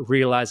actually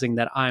realizing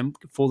that I'm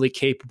fully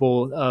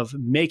capable of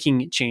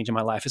making change in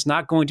my life. It's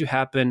not going to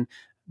happen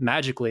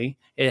magically.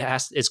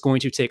 It's going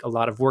to take a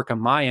lot of work on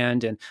my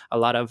end and a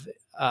lot of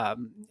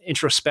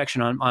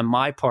introspection on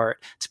my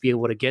part to be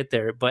able to get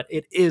there, but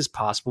it is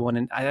possible.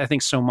 And I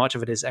think so much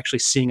of it is actually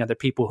seeing other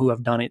people who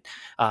have done it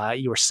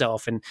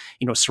yourself, and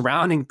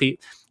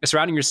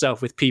surrounding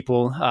yourself with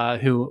people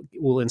who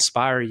will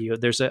inspire you.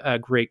 There's a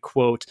great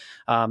quote.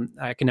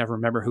 I can never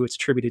remember who it's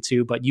attributed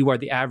to, but you are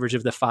the average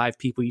of the 5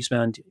 people you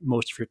spend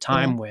most of your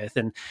time with.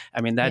 And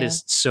I mean, that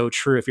is so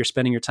true. If you're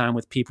spending your time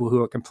with people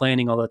who are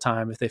complaining all the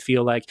time, if they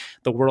feel like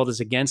the world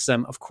is against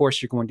them, of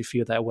course you're going to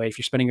feel that way. If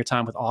you're spending your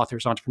time with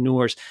authors,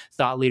 entrepreneurs,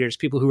 thought leaders,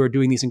 people who are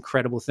doing these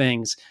incredible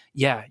things,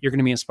 you're going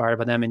to be inspired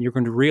by them, and you're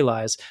going to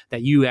realize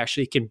that you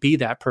actually can be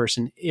that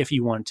person if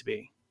you want to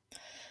be.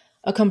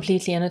 Oh,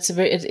 completely. And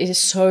it is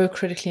so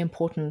critically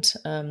important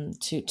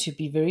to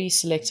be very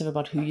selective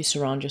about who you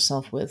surround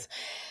yourself with.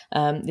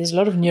 There's a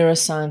lot of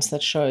neuroscience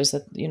that shows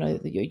that,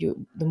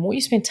 the more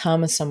you spend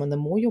time with someone, the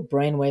more your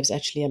brain waves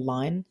actually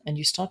align, and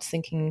you start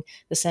thinking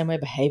the same way,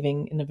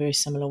 behaving in a very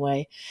similar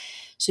way.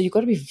 So you've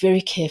got to be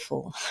very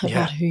careful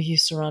about who you're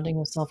surrounding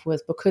yourself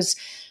with, because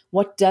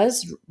what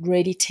does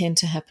really tend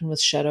to happen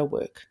with shadow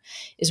work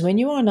is when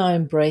you are now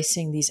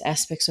embracing these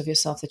aspects of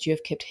yourself that you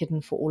have kept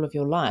hidden for all of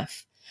your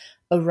life,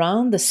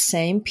 around the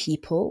same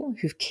people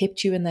who've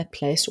kept you in that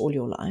place all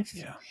your life,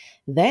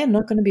 they're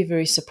not going to be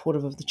very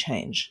supportive of the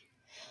change.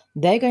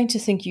 They're going to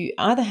think you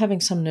either having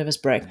some nervous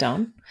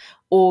breakdown,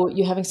 or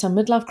you're having some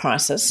midlife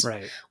crisis,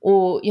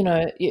 or,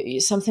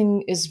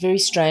 something is very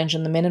strange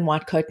and the men in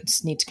white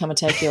coats need to come and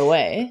take you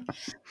away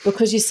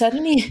because you're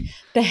suddenly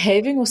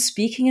behaving or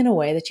speaking in a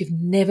way that you've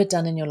never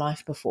done in your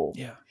life before.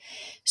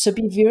 So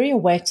be very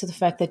awake to the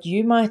fact that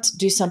you might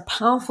do some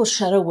powerful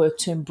shadow work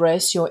to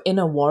embrace your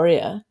inner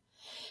warrior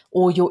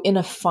or your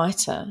inner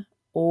fighter,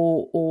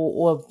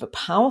 or a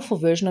powerful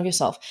version of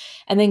yourself,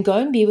 and then go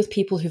and be with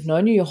people who've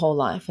known you your whole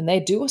life, and they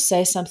do or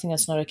say something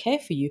that's not okay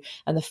for you,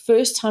 and the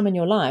first time in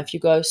your life you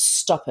go,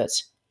 stop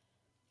it.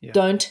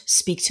 Don't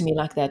speak to me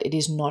like that. It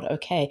is not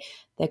okay.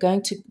 There's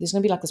going to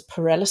be like this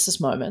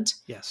paralysis moment.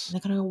 Yes. And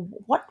they're going to go,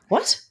 what?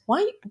 Why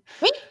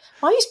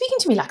are you speaking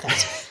to me like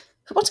that?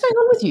 What's going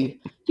on with you?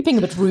 You're being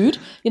a bit rude.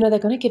 They're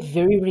going to get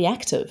very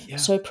reactive.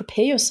 So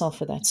prepare yourself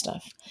for that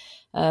stuff.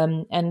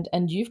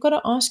 And you've got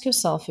to ask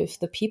yourself if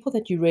the people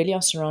that you really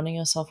are surrounding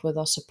yourself with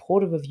are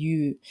supportive of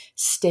you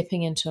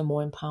stepping into a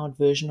more empowered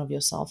version of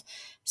yourself.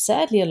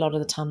 Sadly, a lot of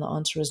the time the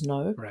answer is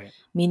no,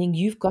 meaning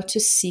you've got to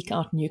seek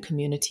out new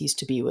communities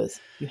to be with.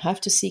 You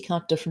have to seek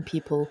out different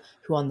people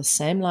who are on the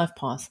same life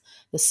path,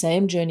 the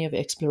same journey of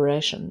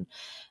exploration.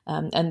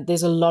 And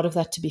there's a lot of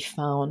that to be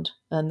found.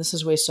 And this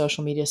is where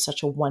social media is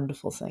such a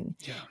wonderful thing,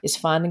 is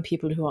finding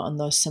people who are on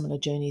those similar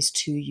journeys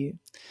to you.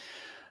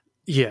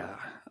 Yeah.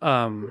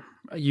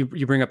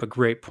 You bring up a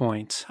great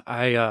point.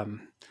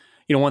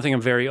 One thing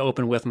I'm very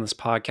open with on this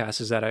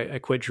podcast is that I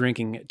quit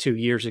drinking 2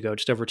 years ago,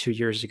 just over 2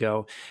 years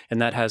ago, and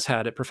that has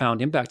had a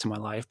profound impact on my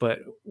life. But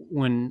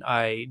when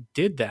I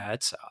did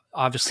that,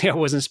 obviously I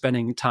wasn't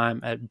spending time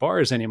at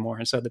bars anymore.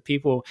 And so the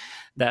people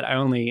that I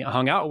only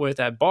hung out with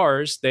at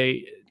bars,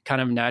 they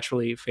kind of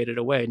naturally faded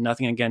away.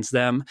 Nothing against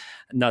them,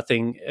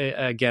 nothing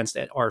against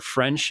our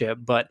friendship,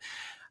 but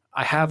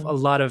I've had a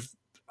lot of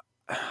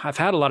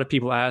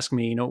people ask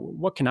me,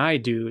 what can I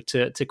do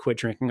to quit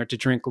drinking or to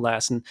drink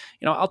less? And,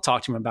 I'll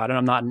talk to them about it.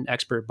 I'm not an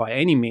expert by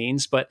any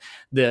means, but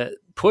the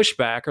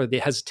pushback or the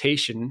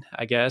hesitation,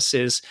 I guess,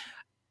 is,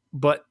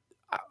 but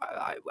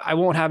I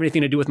won't have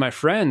anything to do with my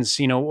friends.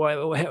 The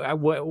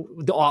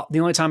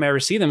only time I ever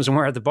see them is when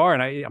we're at the bar.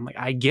 And I'm like,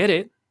 I get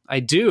it. I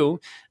do.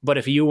 But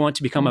if you want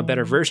to become a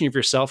better version of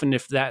yourself, and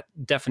if that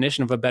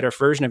definition of a better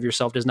version of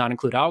yourself does not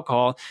include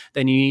alcohol,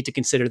 then you need to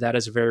consider that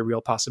as a very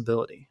real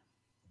possibility.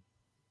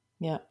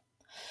 Yeah,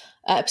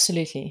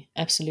 absolutely.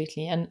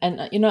 Absolutely. And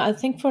I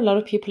think for a lot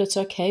of people, it's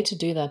okay to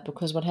do that,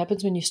 because what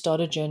happens when you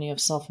start a journey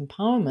of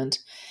self-empowerment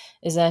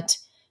is that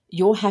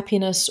your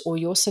happiness or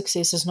your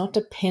success is not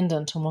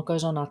dependent on what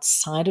goes on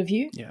outside of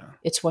you.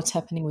 It's what's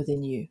happening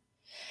within you.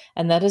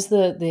 And that is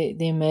the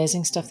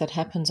amazing stuff that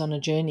happens on a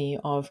journey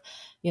of,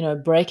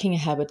 breaking a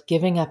habit,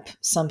 giving up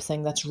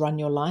something that's run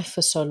your life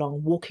for so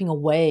long, walking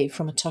away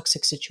from a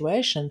toxic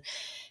situation,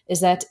 is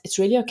that it's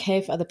really okay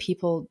if other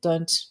people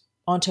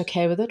aren't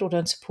okay with it or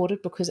don't support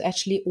it, because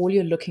actually all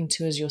you're looking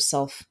to is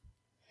yourself.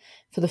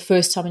 For the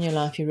first time in your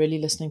life, you're really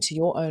listening to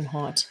your own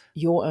heart,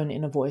 your own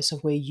inner voice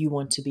of where you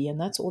want to be,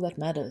 and that's all that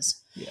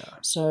matters.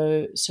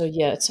 So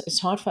it's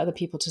hard for other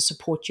people to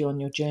support you on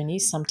your journey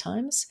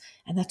sometimes,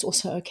 and that's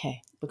also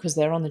okay, because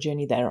they're on the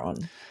journey they're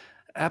on.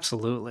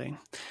 Absolutely.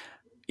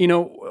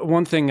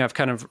 One thing I've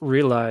kind of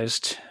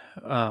realized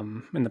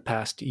in the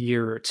past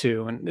year or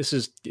two, and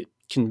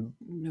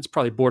it's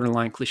probably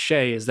borderline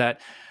cliche, is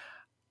that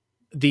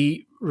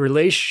the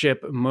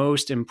relationship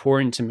most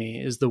important to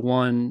me is the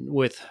one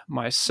with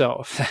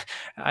myself.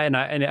 And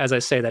as I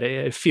say that,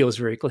 it feels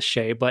very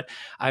cliche, but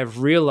I've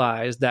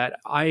realized that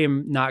I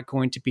am not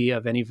going to be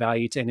of any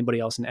value to anybody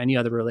else in any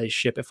other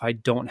relationship if I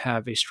don't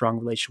have a strong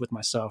relationship with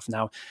myself.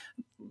 Now,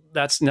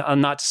 that's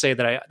not to say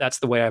that that's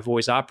the way I've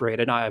always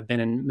operated. I've been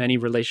in many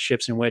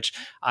relationships in which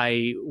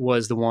I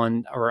was the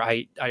one, or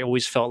I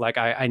always felt like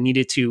I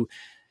needed to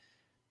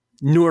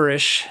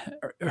nourish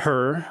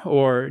her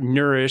or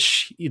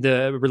nourish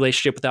the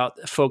relationship without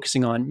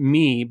focusing on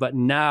me. But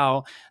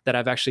now that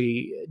I've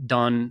actually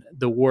done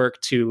the work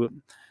to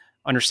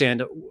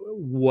understand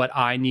what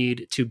I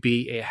need to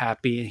be a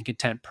happy and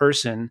content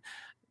person,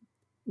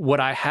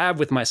 what I have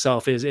with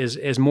myself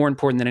is more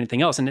important than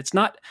anything else. And it's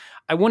not,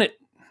 I wouldn't,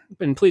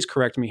 and please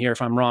correct me here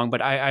if I'm wrong,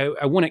 but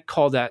I wouldn't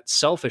call that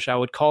selfish. I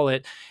would call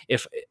it,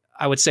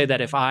 I would say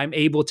that if I'm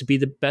able to be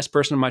the best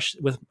person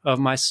of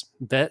my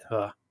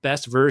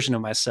best version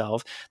of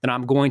myself, then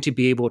I'm going to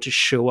be able to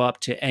show up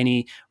to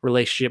any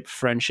relationship,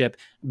 friendship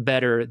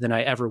better than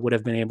I ever would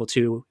have been able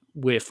to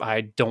if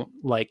I don't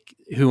like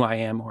who I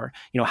am or,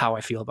 how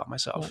I feel about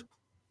myself.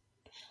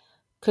 Yeah.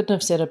 Couldn't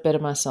have said it better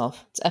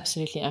myself. It's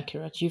absolutely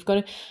accurate.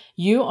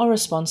 You are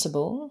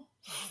responsible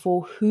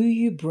for who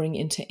you bring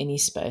into any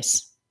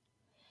space.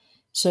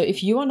 So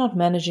if you are not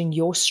managing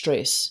your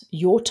stress,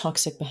 your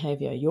toxic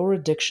behavior, your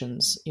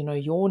addictions,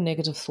 your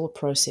negative thought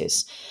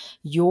process,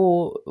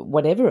 your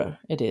whatever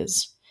it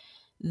is,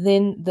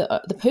 then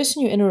the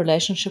person you're in a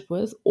relationship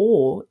with,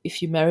 or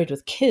if you're married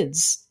with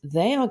kids,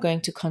 they are going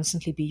to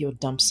constantly be your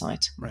dump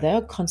site. Right. They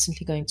are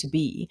constantly going to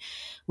be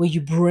where you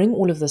bring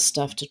all of this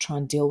stuff to try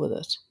and deal with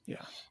it.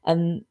 Yeah.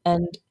 And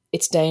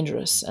it's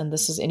dangerous. And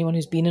this is anyone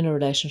who's been in a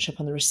relationship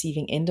on the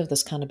receiving end of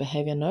this kind of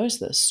behavior knows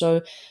this.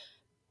 So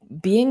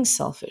being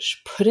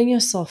selfish, putting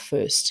yourself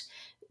first,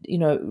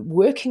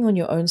 working on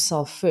your own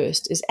self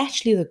first is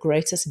actually the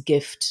greatest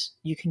gift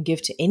you can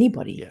give to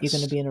anybody you're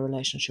going to be in a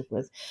relationship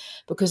with,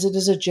 because it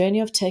is a journey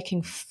of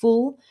taking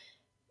full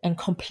and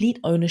complete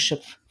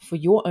ownership for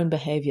your own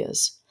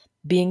behaviors,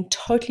 being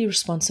totally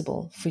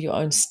responsible for your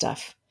own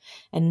stuff,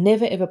 and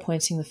never ever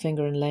pointing the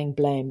finger and laying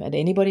blame at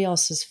anybody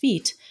else's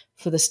feet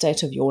for the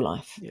state of your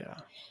life. Yeah.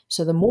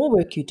 So the more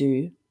work you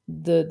do,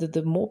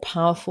 the more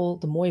powerful,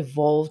 the more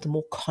evolved, the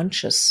more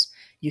conscious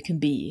you can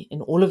be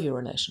in all of your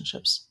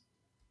relationships.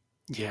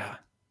 Yeah,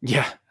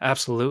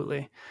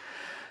 absolutely.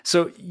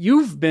 So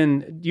you've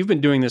been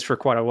doing this for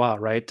quite a while,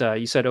 right?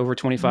 You said over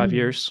 25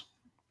 years.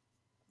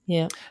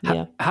 Yeah.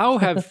 How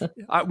have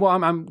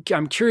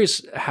I'm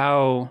curious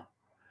how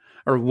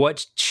or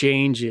what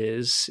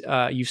changes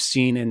you've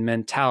seen in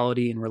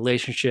mentality and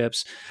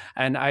relationships.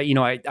 And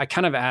I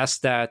kind of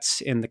asked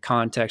that in the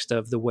context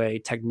of the way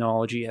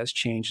technology has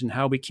changed and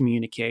how we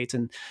communicate.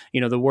 And,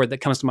 the word that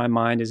comes to my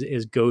mind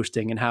is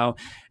ghosting, and how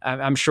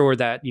I'm sure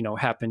that,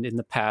 happened in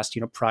the past,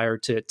 prior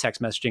to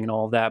text messaging and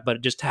all of that,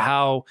 but just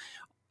how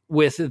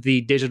with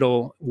the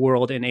digital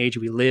world and age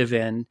we live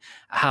in,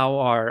 how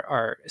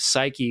our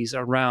psyches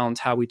around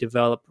how we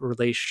develop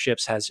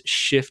relationships has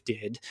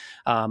shifted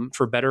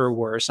for better or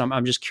worse.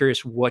 I'm just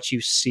curious what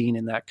you've seen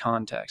in that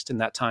context, in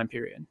that time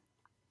period.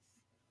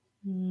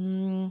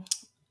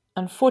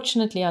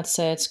 Unfortunately, I'd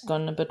say it's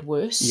gone a bit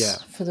worse. Yeah.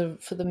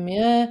 For the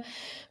mere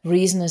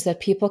reason is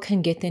that people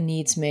can get their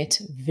needs met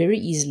very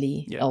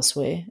easily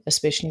elsewhere,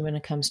 especially when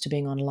it comes to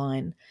being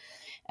online.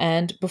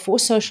 And before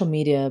social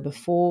media,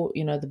 before,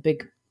 the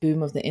big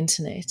boom of the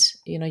internet,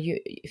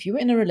 if you were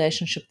in a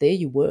relationship there,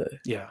 you were.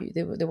 Yeah.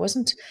 There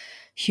wasn't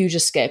huge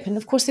escape. And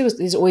of course,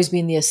 there's always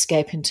been the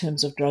escape in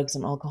terms of drugs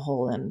and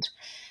alcohol and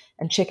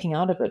checking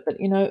out of it. But,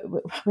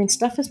 when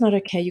stuff is not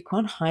okay, you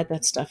can't hide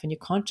that stuff, and you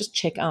can't just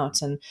check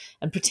out and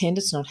pretend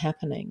it's not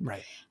happening.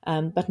 Right.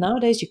 But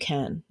nowadays you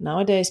can.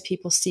 Nowadays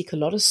people seek a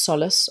lot of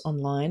solace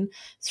online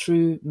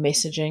through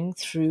messaging,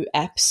 through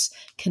apps,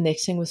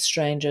 connecting with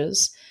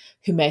strangers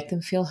who make them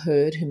feel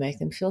heard, who make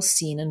them feel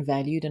seen and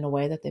valued in a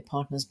way that their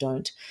partners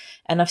don't.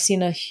 And I've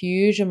seen a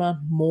huge amount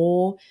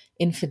more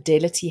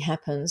infidelity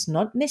happens,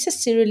 not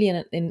necessarily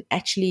in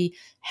actually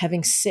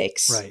having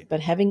sex, right, but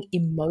having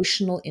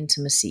emotional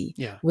intimacy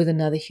yeah, with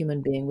another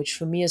human being, which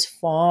for me is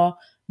far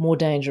more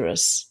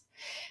dangerous,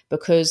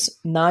 because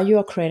now you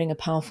are creating a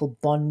powerful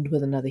bond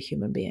with another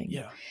human being.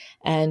 Yeah.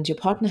 And your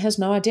partner has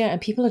no idea.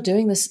 And people are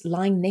doing this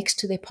lying next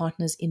to their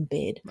partners in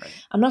bed. Right.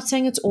 I'm not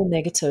saying it's all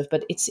negative,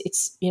 but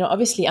it's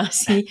obviously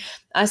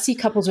I see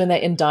couples when they're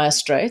in dire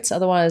straits.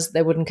 Otherwise,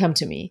 they wouldn't come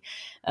to me.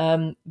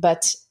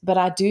 But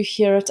I do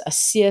hear it. I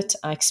see it.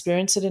 I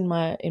experience it in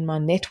my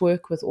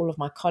network with all of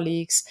my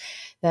colleagues,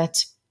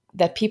 that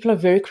people are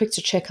very quick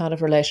to check out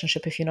of a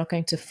relationship if you're not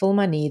going to fill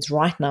my needs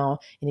right now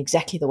in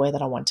exactly the way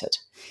that I want it.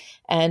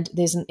 And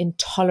there's an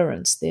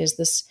intolerance. There's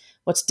this.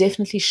 What's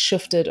definitely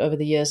shifted over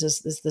the years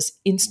is this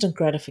instant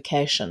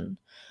gratification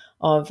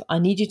of, I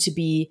need you to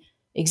be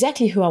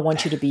exactly who I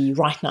want you to be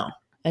right now.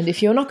 And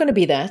if you're not going to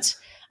be that,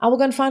 I will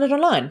go and find it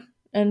online.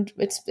 And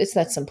it's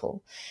that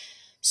simple.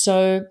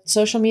 So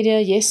social media,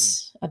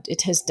 yes,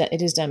 it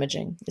is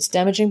damaging. It's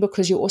damaging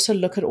because you also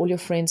look at all your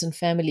friends and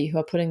family who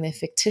are putting their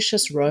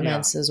fictitious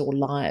romances or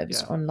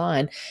lives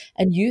online,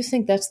 and you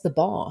think that's the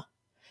bar.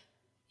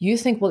 You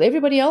think, well,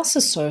 everybody else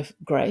is so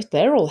great.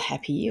 They're all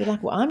happy. You're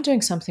like, well, I'm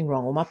doing something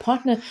wrong. Or my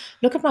partner,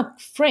 look at my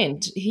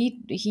friend.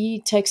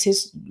 He takes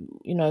his,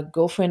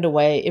 girlfriend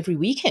away every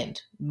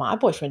weekend. My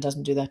boyfriend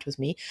doesn't do that with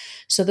me.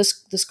 So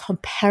this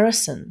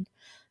comparison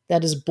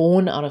that is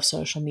born out of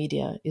social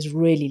media is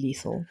really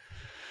lethal.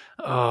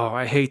 Oh,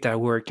 I hate that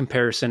word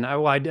comparison.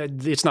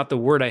 It's not the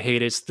word I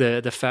hate. It's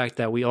the fact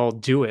that we all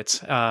do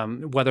it.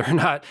 Whether or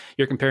not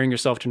you're comparing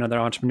yourself to another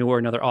entrepreneur,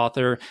 another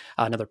author,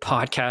 another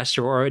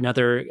podcaster, or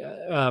another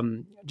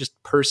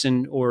just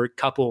person or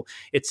couple,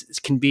 it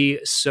can be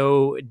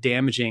so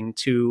damaging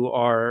to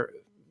our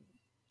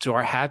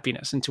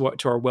happiness and to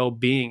our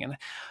well-being. And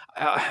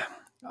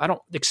I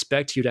don't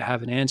expect you to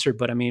have an answer,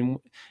 but I mean,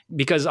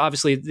 because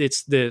obviously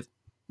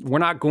we're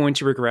not going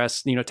to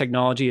regress.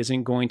 Technology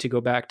isn't going to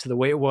go back to the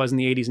way it was in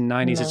the 80s and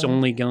 90s. No, it's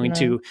only going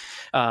to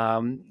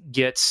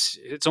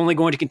it's only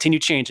going to continue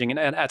changing. And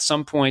at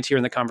some point here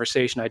in the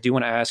conversation, I do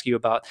want to ask you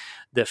about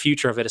the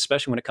future of it,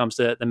 especially when it comes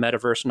to the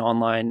metaverse and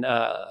online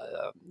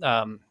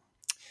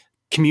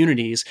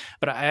communities.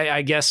 But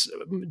I guess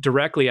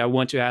directly, I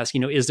want to ask,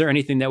 is there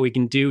anything that we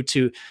can do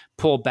to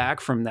pull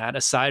back from that,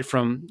 aside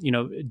from,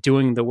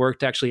 doing the work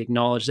to actually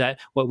acknowledge that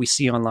what we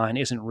see online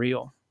isn't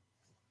real?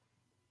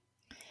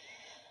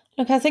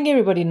 Look, I think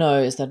everybody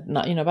knows that,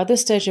 by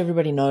this stage,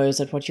 everybody knows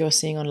that what you're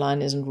seeing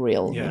online isn't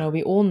real. Yeah.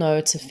 We all know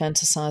it's a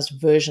fantasized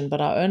version,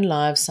 but our own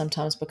lives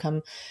sometimes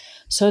become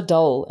so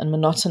dull and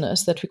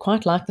monotonous that we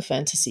quite like the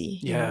fantasy.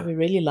 Yeah. We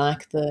really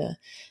like the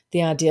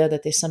idea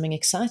that there's something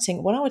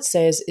exciting. What I would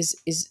say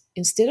is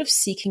instead of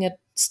seeking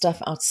stuff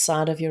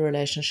outside of your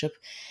relationship,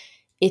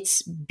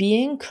 it's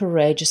being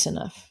courageous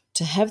enough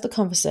to have the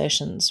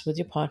conversations with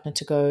your partner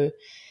to go,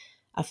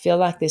 I feel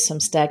like there's some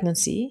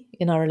stagnancy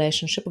in our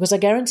relationship, because I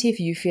guarantee if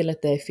you feel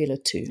it, they feel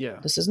it too. Yeah.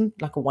 This isn't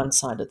like a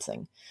one-sided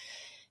thing.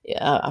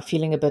 I'm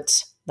feeling a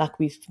bit like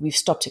we've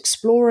stopped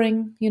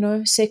exploring,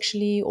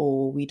 sexually,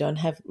 or we don't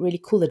have really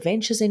cool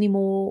adventures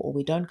anymore, or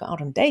we don't go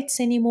out on dates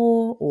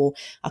anymore, or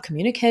our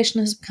communication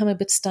has become a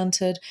bit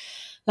stunted.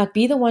 Like,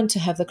 be the one to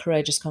have the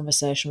courageous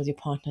conversation with your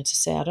partner to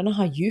say, I don't know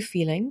how you're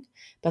feeling,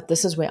 but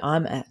this is where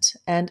I'm at.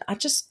 And I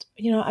just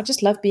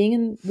love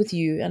being with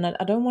you, and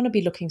I don't want to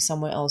be looking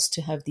somewhere else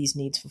to have these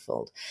needs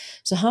fulfilled.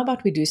 So how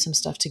about we do some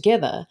stuff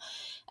together?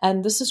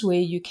 And this is where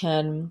you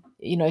can,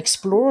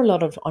 explore a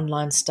lot of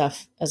online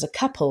stuff as a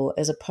couple,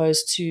 as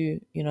opposed to,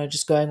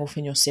 just going off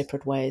in your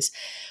separate ways.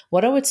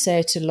 What I would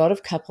say to a lot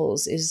of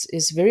couples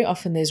is very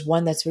often there's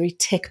one that's very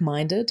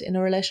tech-minded in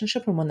a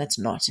relationship and one that's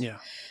not. Yeah.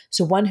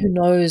 So one who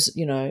knows,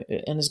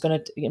 and is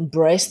going to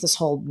embrace this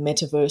whole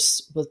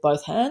metaverse with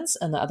both hands,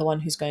 and the other one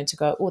who's going to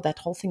go, oh, that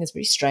whole thing is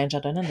very strange. I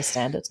don't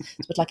understand it.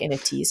 It's a bit like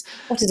NFTs.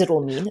 What does it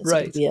all mean? It's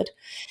a bit weird.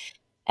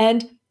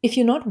 And if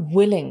you're not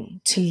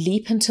willing to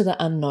leap into the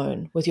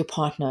unknown with your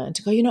partner and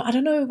to go, I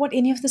don't know what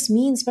any of this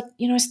means, but,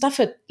 stuff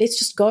it. Let's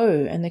just go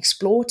and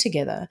explore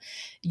together.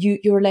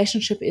 Your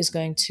relationship is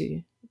going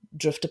to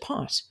drift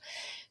apart.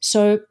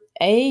 So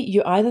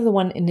you're either the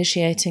one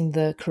initiating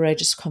the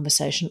courageous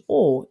conversation,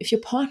 or if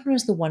your partner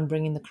is the one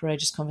bringing the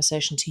courageous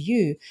conversation to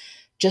you,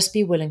 just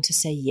be willing to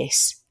say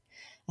yes.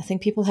 I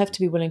think people have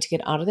to be willing to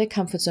get out of their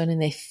comfort zone and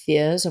their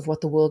fears of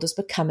what the world is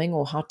becoming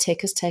or how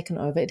tech has taken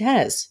over. It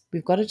has.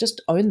 We've got to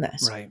just own that.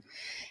 Right.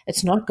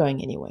 It's not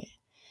going anywhere.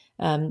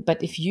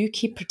 But if you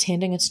keep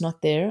pretending it's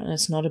not there and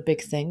it's not a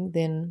big thing,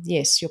 then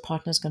yes, your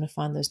partner's going to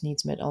find those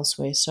needs met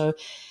elsewhere. So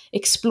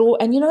explore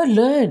and,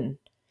 learn.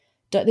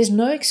 There's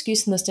no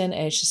excuse in this day and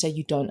age to say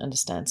you don't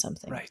understand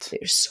something. Right.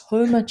 There's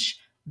so much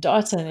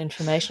data and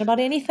information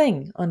about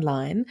anything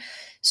online.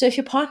 So if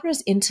your partner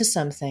is into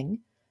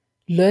something,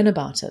 learn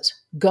about it.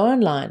 Go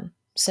online.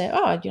 Say,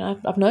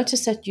 I've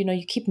noticed that,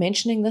 you keep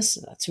mentioning this.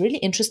 That's really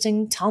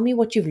interesting. Tell me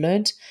what you've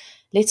learned.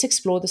 Let's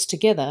explore this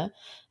together,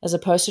 as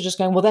opposed to just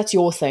going, well, that's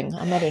your thing.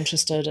 I'm not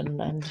interested,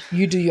 and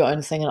you do your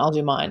own thing and I'll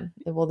do mine.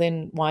 Well,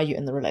 then why are you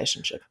in the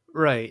relationship?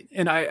 Right.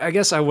 And I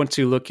guess I want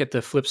to look at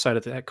the flip side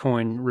of that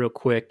coin real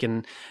quick.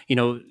 And,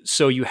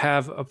 so you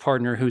have a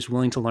partner who's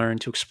willing to learn,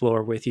 to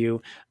explore with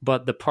you,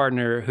 but the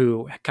partner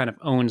who kind of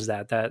owns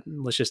that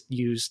let's just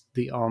use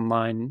the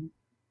on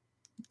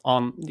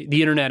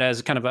the internet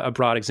as kind of a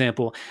broad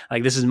example.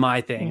 Like, this is my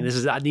thing. This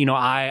is, I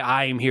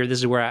am here. This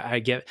is where I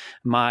get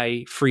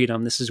my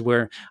freedom. This is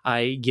where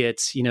I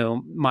get,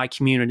 my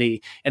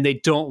community, and they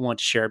don't want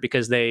to share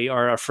because they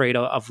are afraid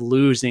of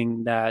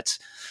losing that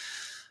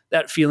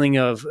feeling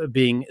of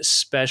being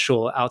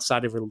special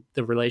outside of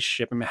the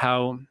relationship. I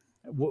mean,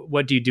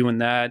 what do you do in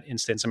that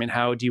instance? I mean,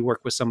 how do you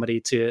work with somebody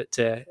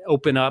to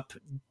open up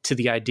to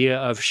the idea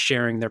of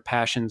sharing their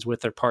passions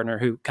with their partner,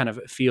 who kind of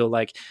feel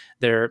like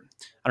they're,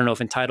 I don't know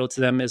if entitled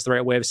to them is the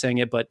right way of saying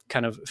it, but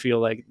kind of feel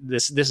like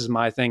this is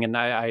my thing, and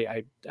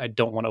I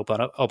don't want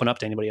to open up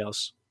to anybody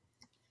else?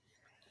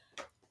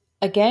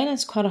 Again,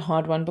 it's quite a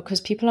hard one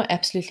because people are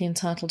absolutely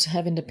entitled to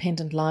have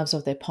independent lives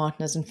of their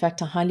partners. In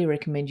fact, I highly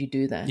recommend you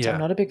do that. Yeah. I'm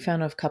not a big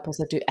fan of couples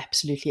that do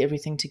absolutely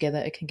everything together.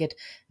 It can get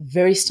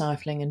very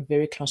stifling and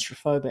very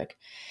claustrophobic.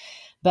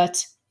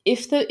 But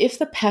if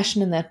the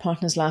passion in that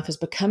partner's life is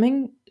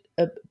becoming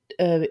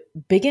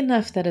big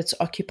enough that it's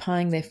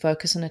occupying their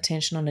focus and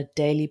attention on a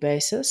daily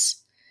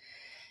basis,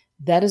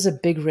 that is a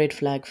big red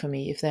flag for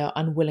me if they are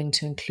unwilling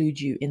to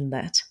include you in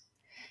that.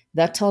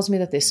 That tells me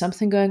that there's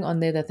something going on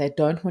there that they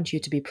don't want you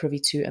to be privy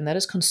to, and that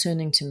is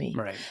concerning to me.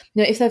 Right.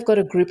 Now, if they've got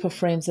a group of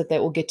friends that they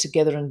all get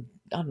together and,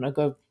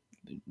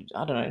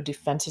 do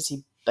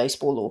fantasy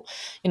baseball or,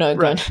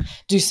 go and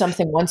do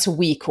something once a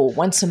week or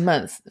once a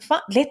month,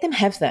 let them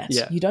have that.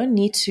 Yeah. You don't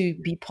need to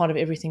be part of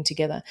everything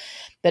together.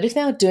 But if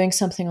they are doing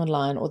something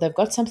online or they've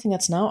got something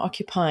that's now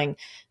occupying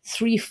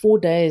 3-4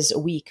 days a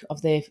week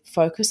of their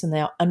focus and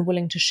they are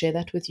unwilling to share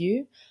that with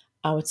you,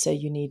 I would say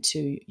you need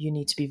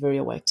to be very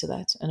awake to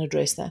that and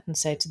address that and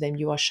say to them,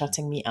 you are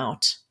shutting me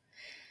out.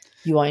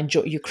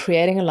 You're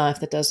creating a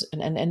life that does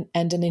and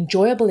an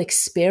enjoyable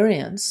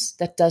experience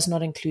that does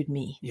not include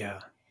me. Yeah.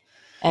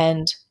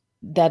 And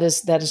that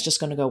is just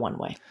going to go one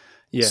way.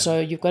 Yeah. So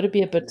you've got to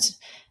be a bit,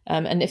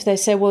 and if they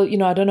say, well,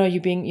 I don't know,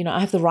 I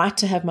have the right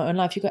to have my own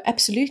life. You go,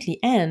 absolutely.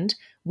 And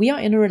we are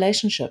in a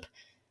relationship.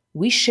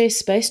 We share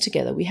space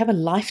together. We have a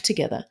life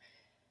together.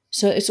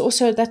 So it's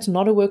also, that's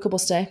not a workable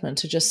statement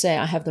to just say,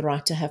 I have the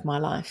right to have my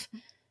life.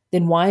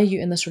 Then why are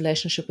you in this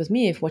relationship with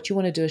me if what you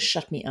want to do is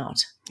shut me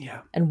out? Yeah.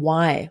 And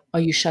why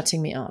are you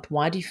shutting me out?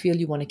 Why do you feel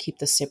you want to keep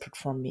this separate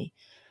from me?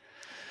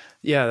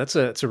 Yeah, that's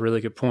a really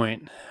good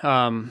point.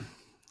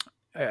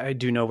 I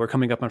do know we're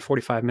coming up on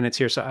 45 minutes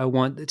here, so I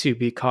want to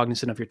be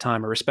cognizant of your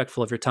time or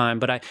respectful of your time.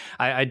 But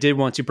I did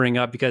want to bring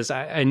up, because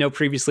I know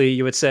previously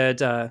you had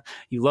said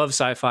you love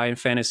sci-fi and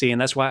fantasy,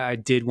 and that's why I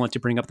did want to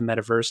bring up the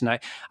metaverse. And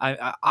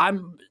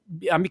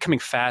I'm becoming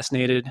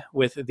fascinated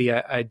with the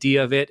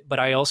idea of it, but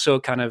I also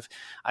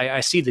I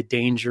see the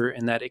danger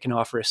in that it can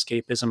offer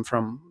escapism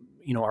from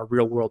our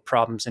real world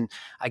problems. And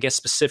I guess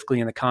specifically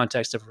in the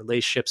context of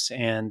relationships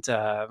and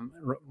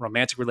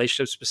romantic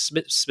relationships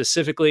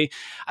specifically,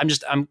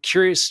 I'm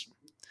curious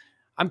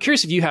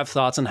if you have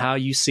thoughts on how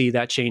you see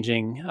that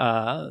changing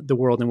the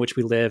world in which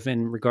we live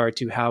in regard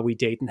to how we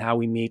date and how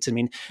we meet. I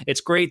mean,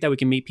 it's great that we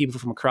can meet people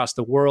from across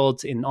the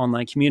world in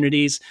online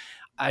communities.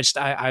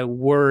 I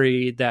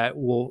worry that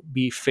we'll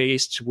be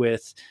faced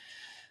with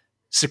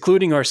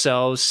secluding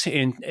ourselves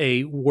in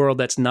a world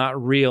that's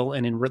not real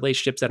and in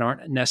relationships that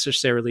aren't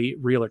necessarily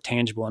real or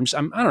tangible.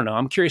 I don't know.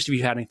 I'm curious if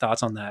you had any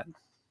thoughts on that.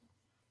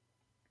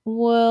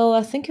 Well,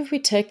 I think if we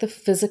take the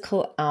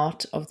physical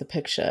out of the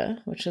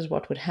picture, which is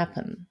what would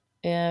happen,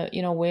 there's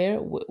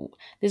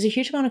a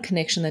huge amount of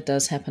connection that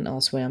does happen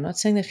elsewhere. I'm not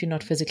saying that if you're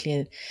not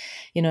physically,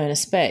 in a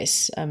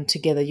space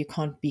together, you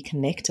can't be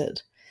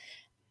connected.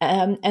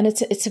 And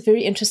it's a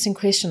very interesting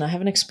question. I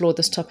haven't explored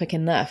this topic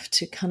enough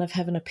to kind of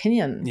have an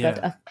opinion. Yeah.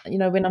 But,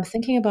 when I'm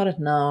thinking about it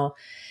now,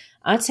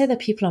 I'd say that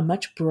people are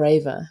much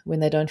braver when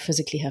they don't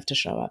physically have to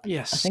show up.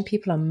 Yes. I think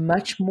people are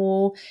much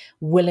more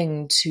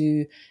willing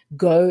to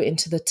go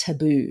into the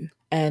taboo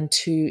and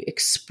to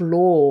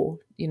explore,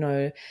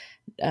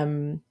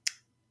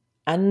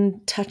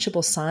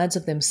 untouchable sides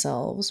of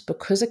themselves,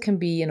 because it can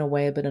be in a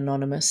way a bit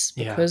anonymous,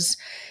 because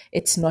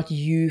it's not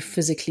you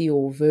physically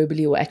or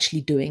verbally or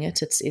actually doing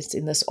it. It's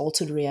in this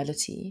altered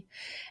reality.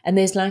 And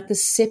there's like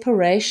this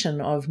separation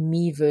of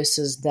me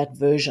versus that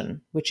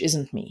version, which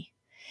isn't me.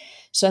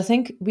 So I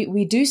think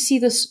we do see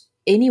this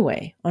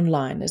anyway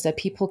online, is that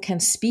people can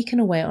speak in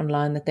a way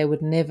online that they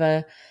would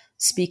never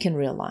speak in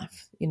real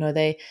life.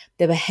 They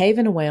behave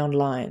in a way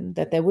online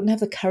that they wouldn't have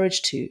the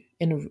courage to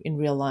in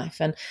real life.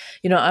 And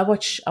I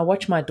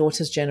watch my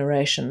daughter's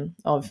generation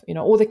of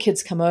all the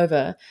kids come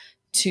over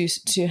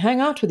to hang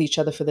out with each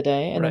other for the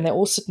day, and then they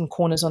all sit in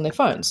corners on their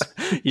phones,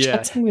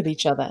 chatting with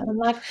each other. And I'm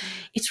like,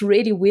 it's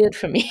really weird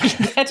for me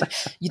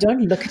that you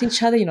don't look at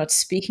each other, you're not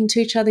speaking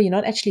to each other, you're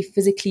not actually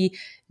physically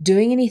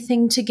doing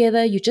anything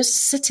together, you're just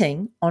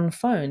sitting on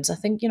phones. I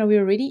think we're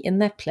already in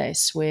that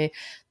place where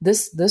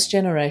this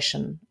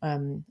generation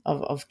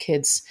of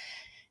kids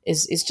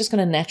is just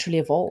going to naturally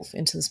evolve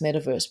into this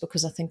metaverse,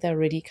 because I think they're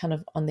already kind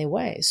of on their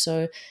way.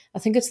 So I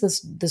think it's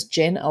this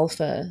Gen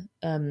Alpha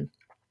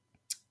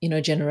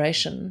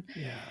generation.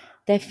 Yeah.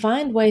 They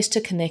find ways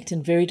to connect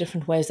in very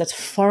different ways. That's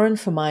foreign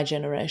for my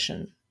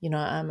generation.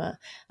 I'm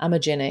a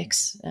Gen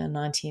X, a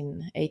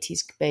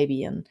 1980s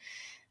baby, and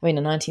a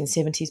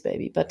 1970s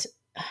baby, but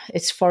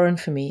it's foreign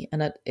for me,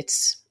 and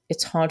it's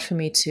hard for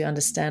me to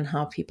understand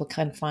how people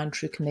can find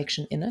true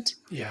connection in it.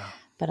 Yeah.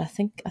 But I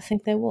think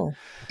they will.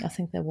 I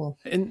think they will.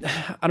 And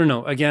I don't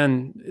know,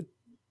 again,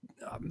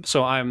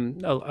 so I'm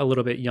a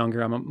little bit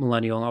younger. I'm a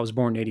millennial. I was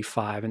born in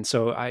 85. And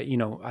so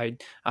I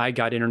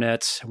got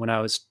internet when I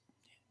was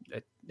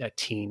a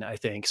teen, I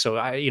think. So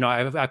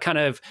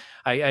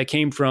I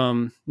came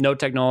from no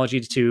technology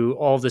to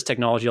all of this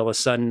technology all of a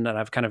sudden, and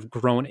I've kind of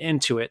grown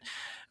into it.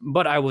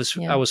 But I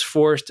was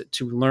forced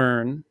to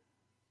learn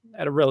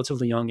at a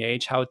relatively young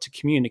age how to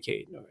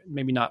communicate,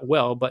 maybe not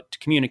well, but to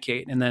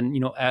communicate. And then,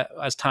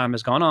 as time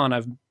has gone on,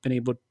 I've been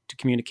able to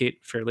communicate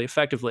fairly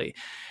effectively.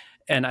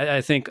 And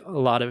I think a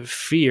lot of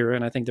fear,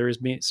 and I think there is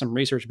some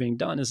research being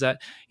done, is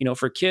that,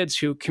 for kids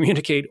who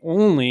communicate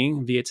only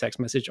via text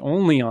message,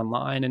 only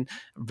online, and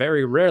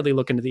very rarely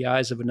look into the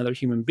eyes of another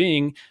human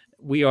being,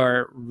 we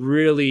are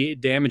really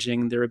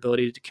damaging their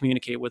ability to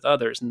communicate with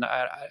others. And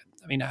I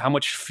mean, how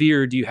much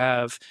fear do you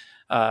have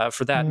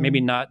for that?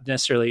 Maybe not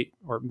necessarily,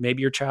 or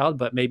maybe your child,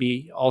 but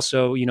maybe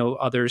also,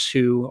 others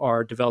who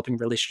are developing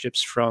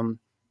relationships from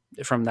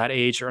that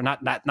age, or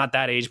not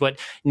that age, but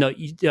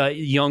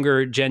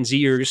younger Gen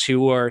Zers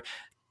who are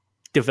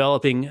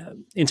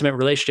developing intimate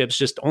relationships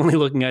just only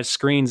looking at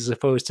screens, as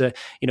opposed to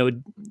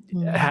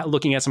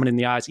looking at someone in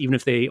the eyes, even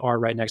if they are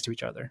right next to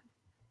each other.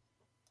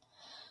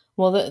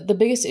 Well, the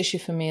biggest issue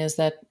for me is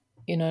that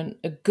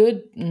a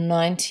good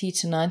 90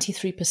 to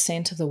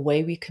 93% of the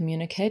way we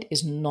communicate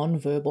is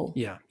nonverbal.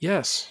 Yeah.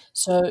 Yes.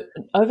 So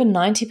over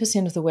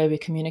 90% of the way we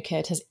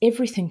communicate has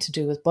everything to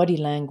do with body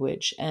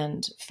language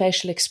and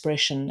facial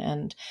expression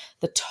and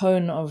the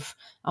tone of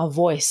our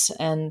voice.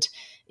 And,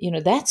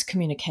 that's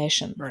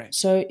communication. Right.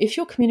 So if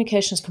your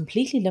communication is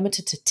completely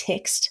limited to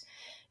text,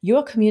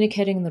 you're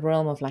communicating in the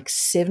realm of like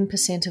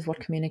 7% of what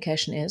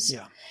communication is.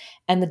 Yeah.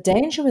 And the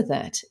danger with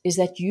that is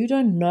that you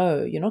don't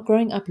know, you're not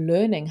growing up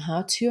learning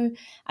how to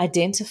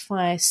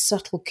identify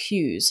subtle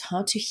cues,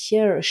 how to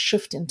hear a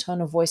shift in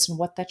tone of voice and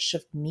what that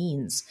shift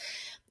means,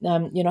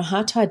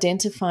 how to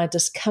identify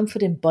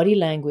discomfort in body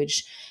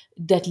language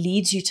that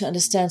leads you to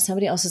understand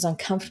somebody else is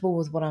uncomfortable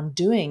with what I'm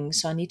doing,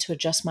 so I need to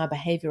adjust my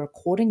behavior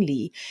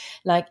accordingly.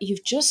 Like,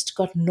 you've just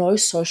got no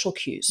social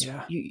cues,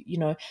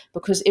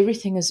 because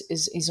everything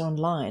is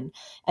online,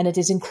 and it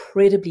is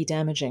incredibly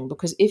damaging,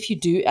 because if you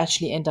do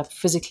actually end up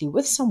physically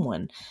with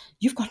someone,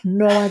 you've got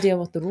no idea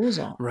what the rules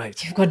are.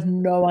 Right. You've got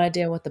no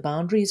idea what the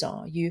boundaries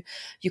are. You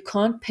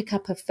can't pick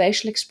up a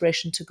facial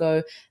expression to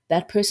go,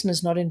 that person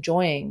is not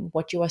enjoying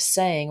what you are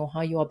saying or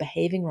how you are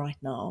behaving right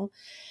now.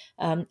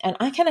 And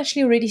I can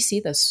actually already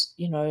see this,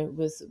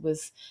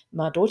 with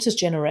my daughter's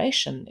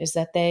generation, is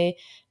that they,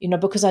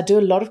 because I do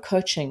a lot of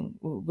coaching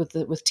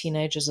with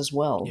teenagers as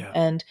well. Yeah.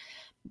 And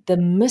the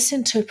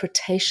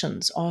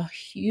misinterpretations are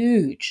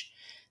huge.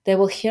 They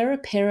will hear a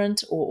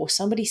parent or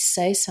somebody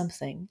say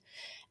something,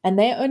 and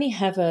they only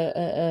have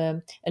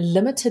a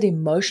limited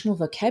emotional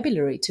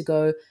vocabulary to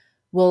go,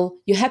 well,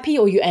 you're happy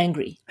or you're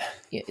angry.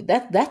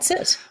 That's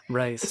it.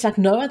 Right. It's like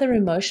no other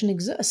emotion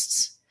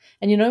exists.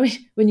 And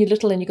when you're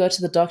little and you go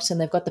to the doctor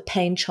and they've got the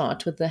pain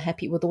chart with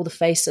all the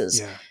faces,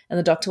 and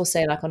the doctor will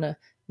say, like, on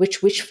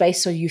which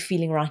face are you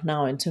feeling right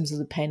now in terms of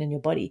the pain in your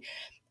body?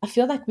 I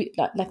feel like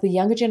the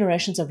younger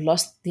generations have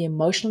lost the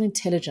emotional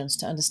intelligence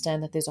to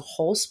understand that there's a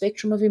whole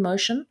spectrum of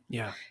emotion.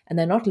 Yeah. And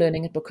they're not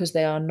learning it because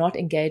they are not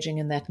engaging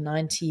in that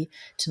 90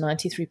 to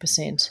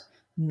 93%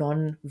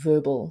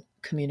 non-verbal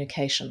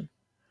communication.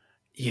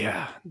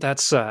 Yeah,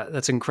 that's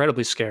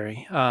incredibly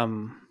scary. I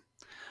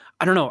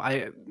don't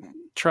know.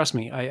 Trust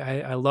me,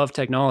 I love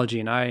technology,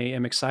 and I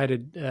am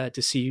excited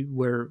to see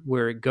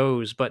where it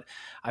goes. But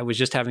I was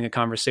just having a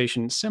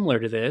conversation similar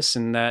to this,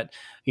 and that,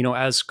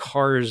 as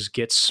cars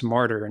get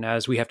smarter and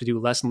as we have to do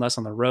less and less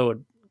on the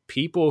road,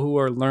 people who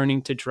are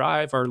learning to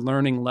drive are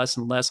learning less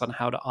and less on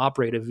how to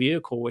operate a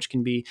vehicle, which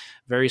can be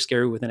very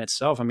scary within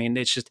itself. I mean,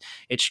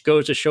 it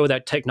goes to show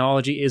that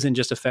technology isn't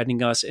just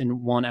affecting us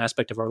in one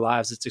aspect of our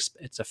lives.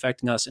 It's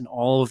affecting us in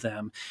all of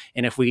them.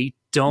 And if we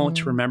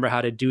don't remember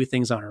how to do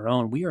things on our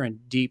own, we are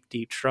in deep,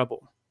 deep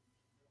trouble.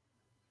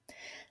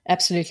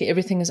 Absolutely.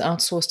 Everything is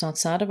outsourced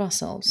outside of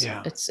ourselves.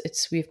 Yeah.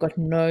 We've got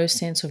no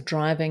sense of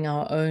driving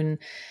our own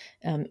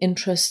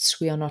interests.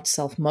 We are not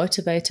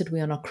self-motivated. We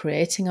are not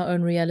creating our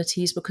own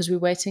realities because we're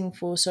waiting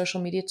for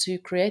social media to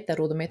create that,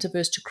 or the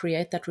metaverse to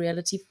create that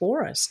reality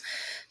for us.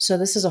 So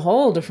this is a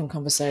whole different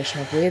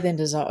conversation of where then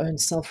does our own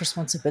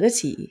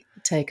self-responsibility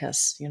take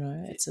us?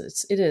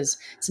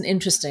 It's an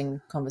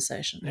interesting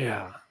conversation.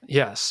 Yeah.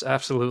 Yes,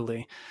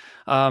 absolutely.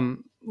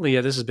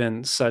 Leah, this has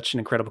been such an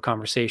incredible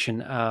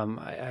conversation.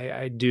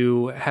 I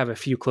do have a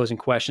few closing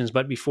questions,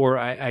 but before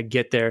I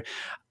get there,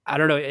 I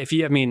don't know if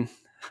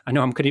I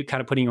know I'm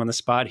kind of putting you on the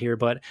spot here,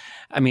 but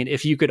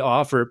if you could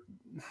offer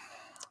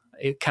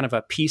kind of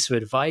a piece of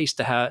advice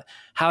to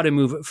how to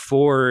move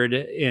forward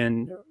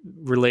in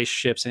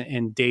relationships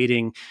and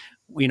dating,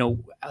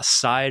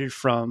 aside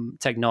from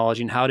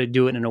technology, and how to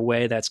do it in a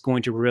way that's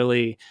going to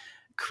really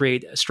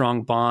create a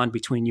strong bond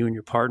between you and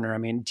your partner.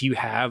 Do you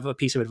have a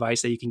piece of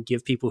advice that you can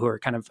give people who are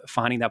kind of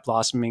finding that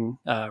blossoming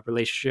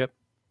relationship?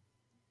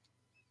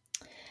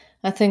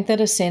 I think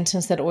that a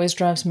sentence that always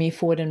drives me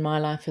forward in my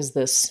life is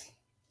this: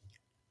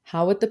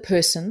 how would the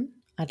person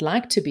I'd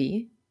like to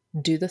be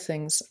do the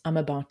things I'm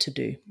about to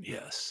do?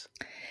 Yes.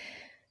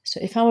 So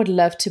if I would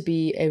love to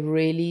be a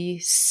really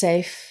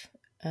safe,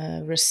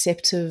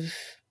 receptive,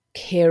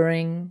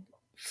 caring,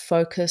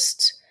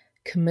 focused,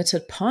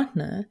 committed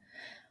partner,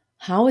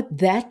 how would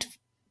that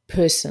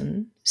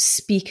person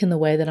speak in the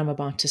way that I'm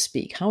about to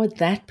speak? How would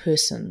that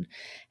person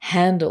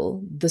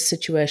handle the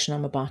situation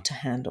I'm about to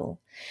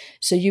handle?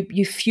 So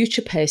you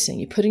future pacing,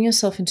 you're putting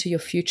yourself into your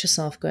future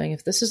self going,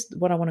 if this is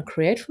what I want to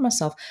create for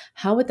myself,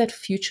 how would that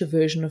future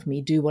version of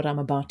me do what I'm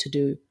about to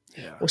do?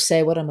 Yeah. Or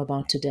say what I'm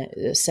about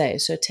to say?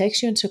 So it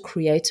takes you into a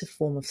creative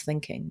form of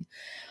thinking,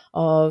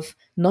 of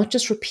not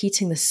just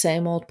repeating the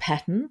same old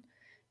pattern,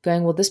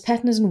 going, well, this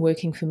pattern isn't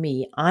working for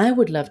me. I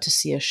would love to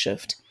see a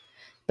shift.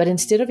 But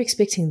instead of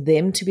expecting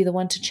them to be the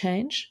one to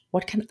change,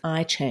 what can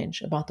I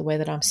change about the way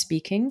that I'm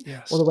speaking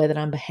or the way that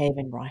I'm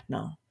behaving right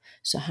now?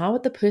 So how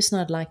would the person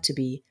I'd like to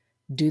be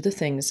do the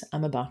things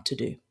I'm about to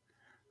do?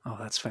 Oh,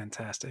 that's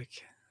fantastic.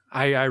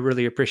 I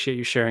really appreciate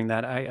you sharing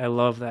that. I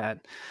love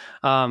that.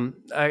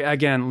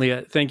 Again,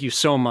 Leah, thank you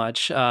so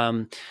much.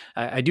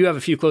 I do have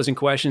a few closing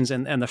questions,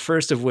 and the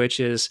first of which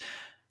is,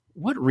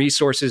 what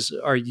resources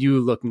are you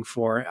looking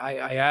for?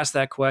 I asked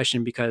that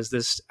question because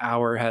this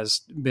hour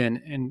has been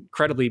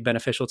incredibly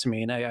beneficial to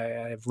me, and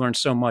I've learned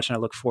so much, and I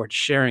look forward to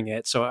sharing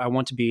it. So I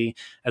want to be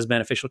as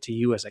beneficial to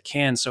you as I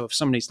can. So if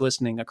somebody's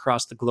listening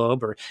across the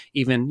globe, or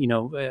even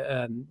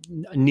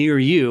near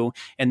you,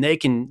 and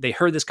they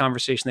heard this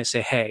conversation, they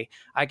say, "Hey,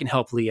 I can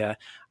help Leah.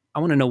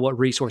 I want to know what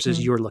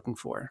resources you're looking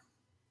for."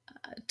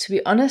 To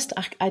be honest,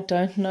 I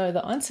don't know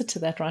the answer to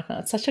that right now.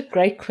 It's such a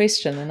great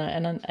question,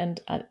 and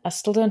I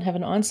still don't have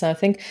an answer. I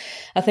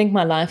think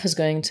my life is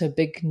going to a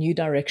big new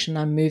direction.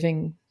 I'm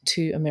moving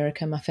to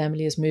America. My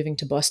family is moving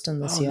to Boston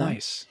this year.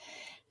 Nice.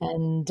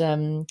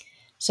 And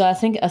so I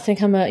think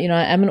I'm I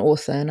am an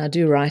author and I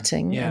do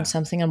writing. Yeah. And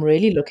something I'm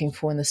really looking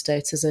for in the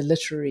States is a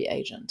literary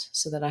agent,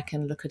 so that I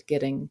can look at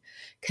getting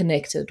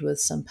connected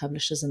with some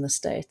publishers in the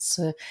States.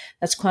 So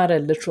that's quite a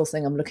literal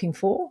thing I'm looking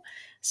for.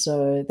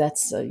 So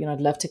that's, I'd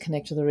love to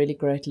connect with a really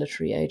great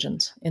literary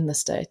agent in the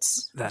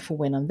States for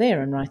when I'm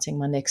there and writing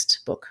my next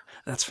book.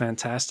 That's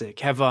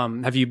fantastic.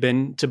 Have you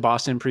been to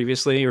Boston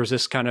previously, or is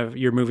this kind of,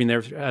 you're moving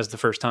there as the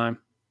first time?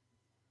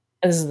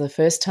 This is the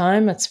first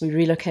time. We're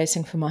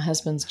relocating for my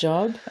husband's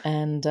job,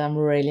 and I'm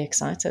really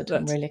excited.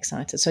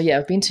 So yeah,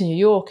 I've been to New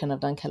York and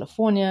I've done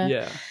California.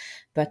 Yeah.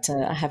 But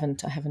I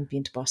haven't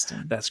been to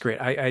Boston. That's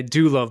great. I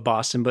do love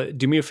Boston, but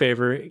do me a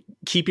favor,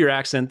 keep your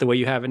accent the way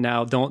you have it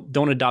now.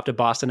 Don't adopt a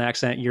Boston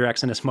accent. Your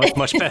accent is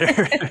much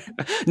better.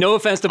 No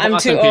offense to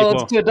Boston people. I'm too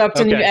old to adopt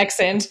a new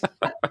accent.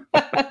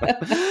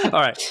 All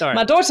right.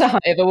 My daughter,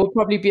 however, will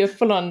probably be a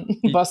full-on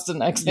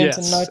Boston accent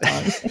in no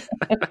time.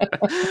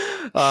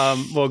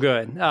 Well,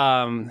 good.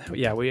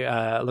 We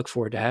look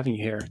forward to having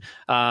you here.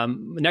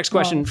 Next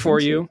question for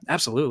you.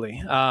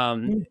 Absolutely.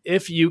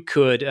 If you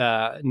could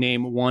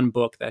name one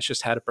book that's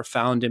just had a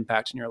profound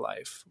impact in your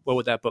life, what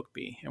would that book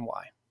be and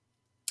why?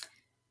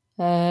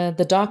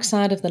 The Dark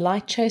Side of the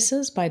Light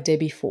Chasers by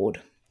Debbie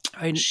Ford.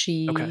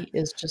 She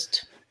is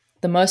just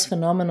the most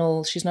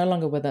phenomenal. She's no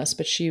longer with us,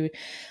 but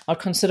I'd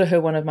consider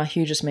her one of my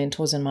hugest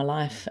mentors in my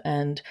life.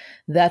 And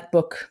that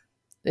book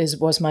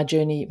was my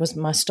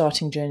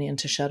starting journey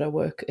into shadow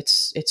work.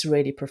 It's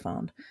really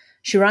profound.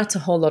 She writes a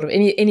whole lot of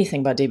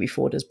anything by Debbie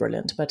Ford is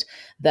brilliant, but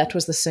that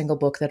was the single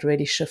book that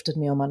really shifted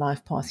me on my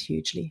life path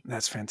hugely.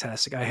 That's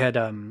fantastic. I had,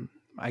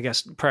 I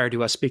guess prior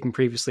to us speaking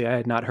previously, I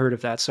had not heard of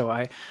that. So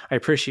I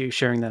appreciate you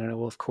sharing that. And I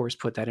will, of course,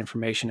 put that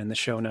information in the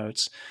show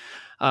notes.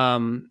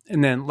 And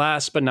then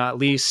last but not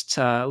least,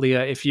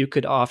 Leah, if you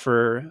could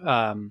offer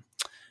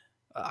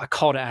a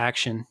call to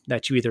action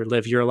that you either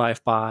live your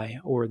life by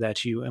or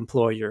that you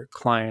employ your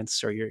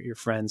clients or your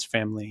friends,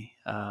 family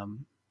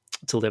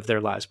to live their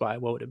lives by,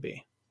 what would it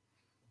be?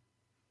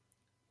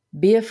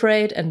 Be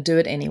afraid and do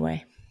it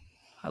anyway.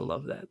 I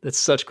love that. That's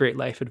such great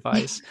life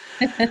advice.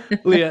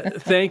 Leah,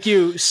 thank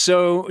you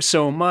so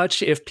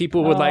much. If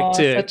people would like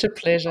to... Such a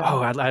pleasure.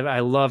 I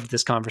loved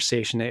this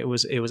conversation. It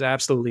was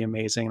absolutely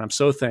amazing. And I'm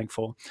so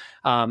thankful.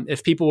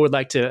 If people would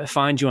like to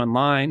find you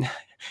online,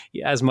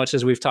 as much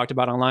as we've talked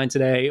about online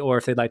today, or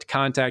if they'd like to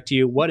contact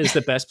you, what is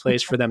the best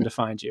place for them to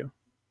find you?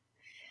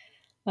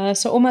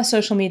 So all my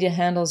social media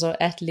handles are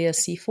at Leah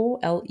Sefor,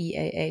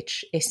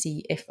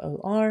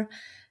 LeahSefor.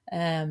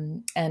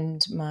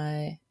 And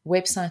my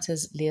website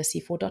is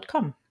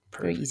leahsefor.com.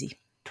 Very easy.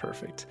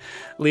 Perfect.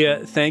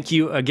 Leah, thank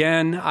you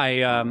again.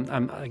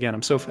 I'm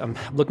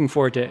looking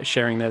forward to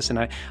sharing this, and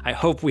I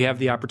hope we have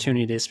the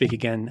opportunity to speak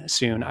again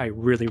soon. I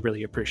really,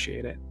 really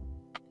appreciate it.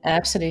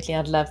 Absolutely.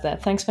 I'd love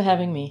that. Thanks for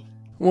having me.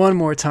 One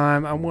more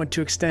time, I want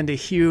to extend a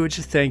huge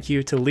thank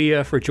you to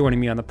Leah for joining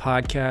me on the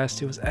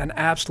podcast. It was an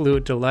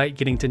absolute delight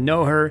getting to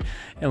know her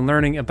and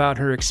learning about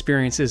her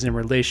experiences in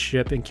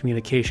relationship and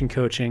communication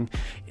coaching.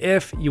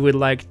 If you would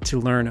like to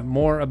learn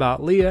more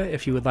about Leah,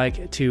 if you would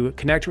like to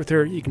connect with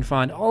her, you can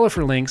find all of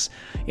her links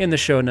in the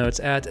show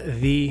notes at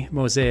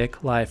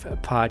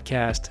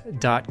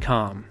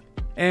themosaiclifepodcast.com.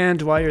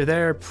 And while you're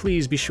there,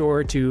 please be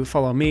sure to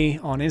follow me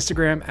on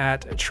Instagram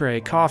at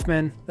Trey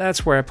Kaufman.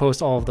 That's where I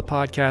post all of the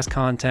podcast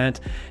content,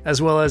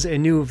 as well as a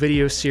new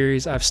video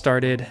series I've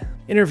started,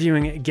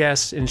 interviewing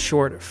guests in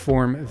short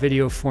form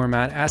video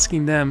format,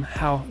 asking them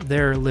how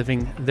they're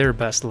living their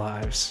best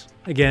lives.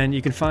 Again,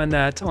 you can find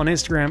that on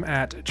Instagram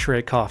at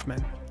Trey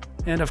Kaufman.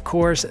 And of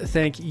course,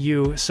 thank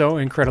you so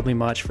incredibly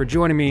much for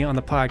joining me on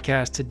the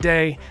podcast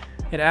today.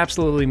 It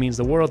absolutely means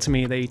the world to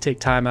me that you take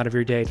time out of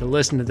your day to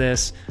listen to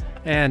this,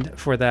 and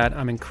for that,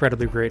 I'm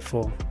incredibly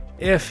grateful.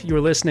 If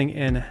you're listening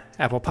in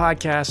Apple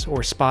Podcasts or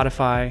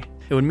Spotify,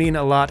 it would mean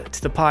a lot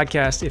to the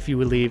podcast if you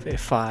would leave a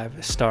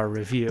 5-star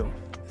review.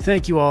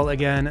 Thank you all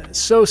again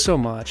so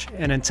much,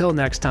 and until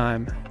next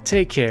time,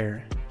 take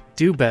care,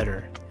 do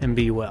better, and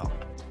be well.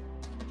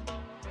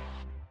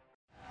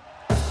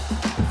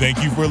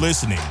 Thank you for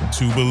listening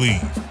to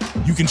Believe.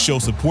 You can show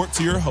support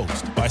to your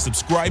host by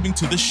subscribing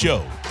to the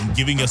show and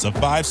giving us a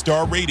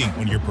 5-star rating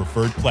on your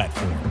preferred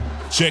platform.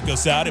 Check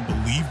us out at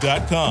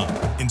Believe.com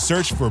and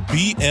search for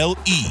BLEAV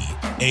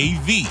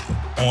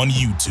on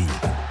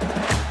YouTube.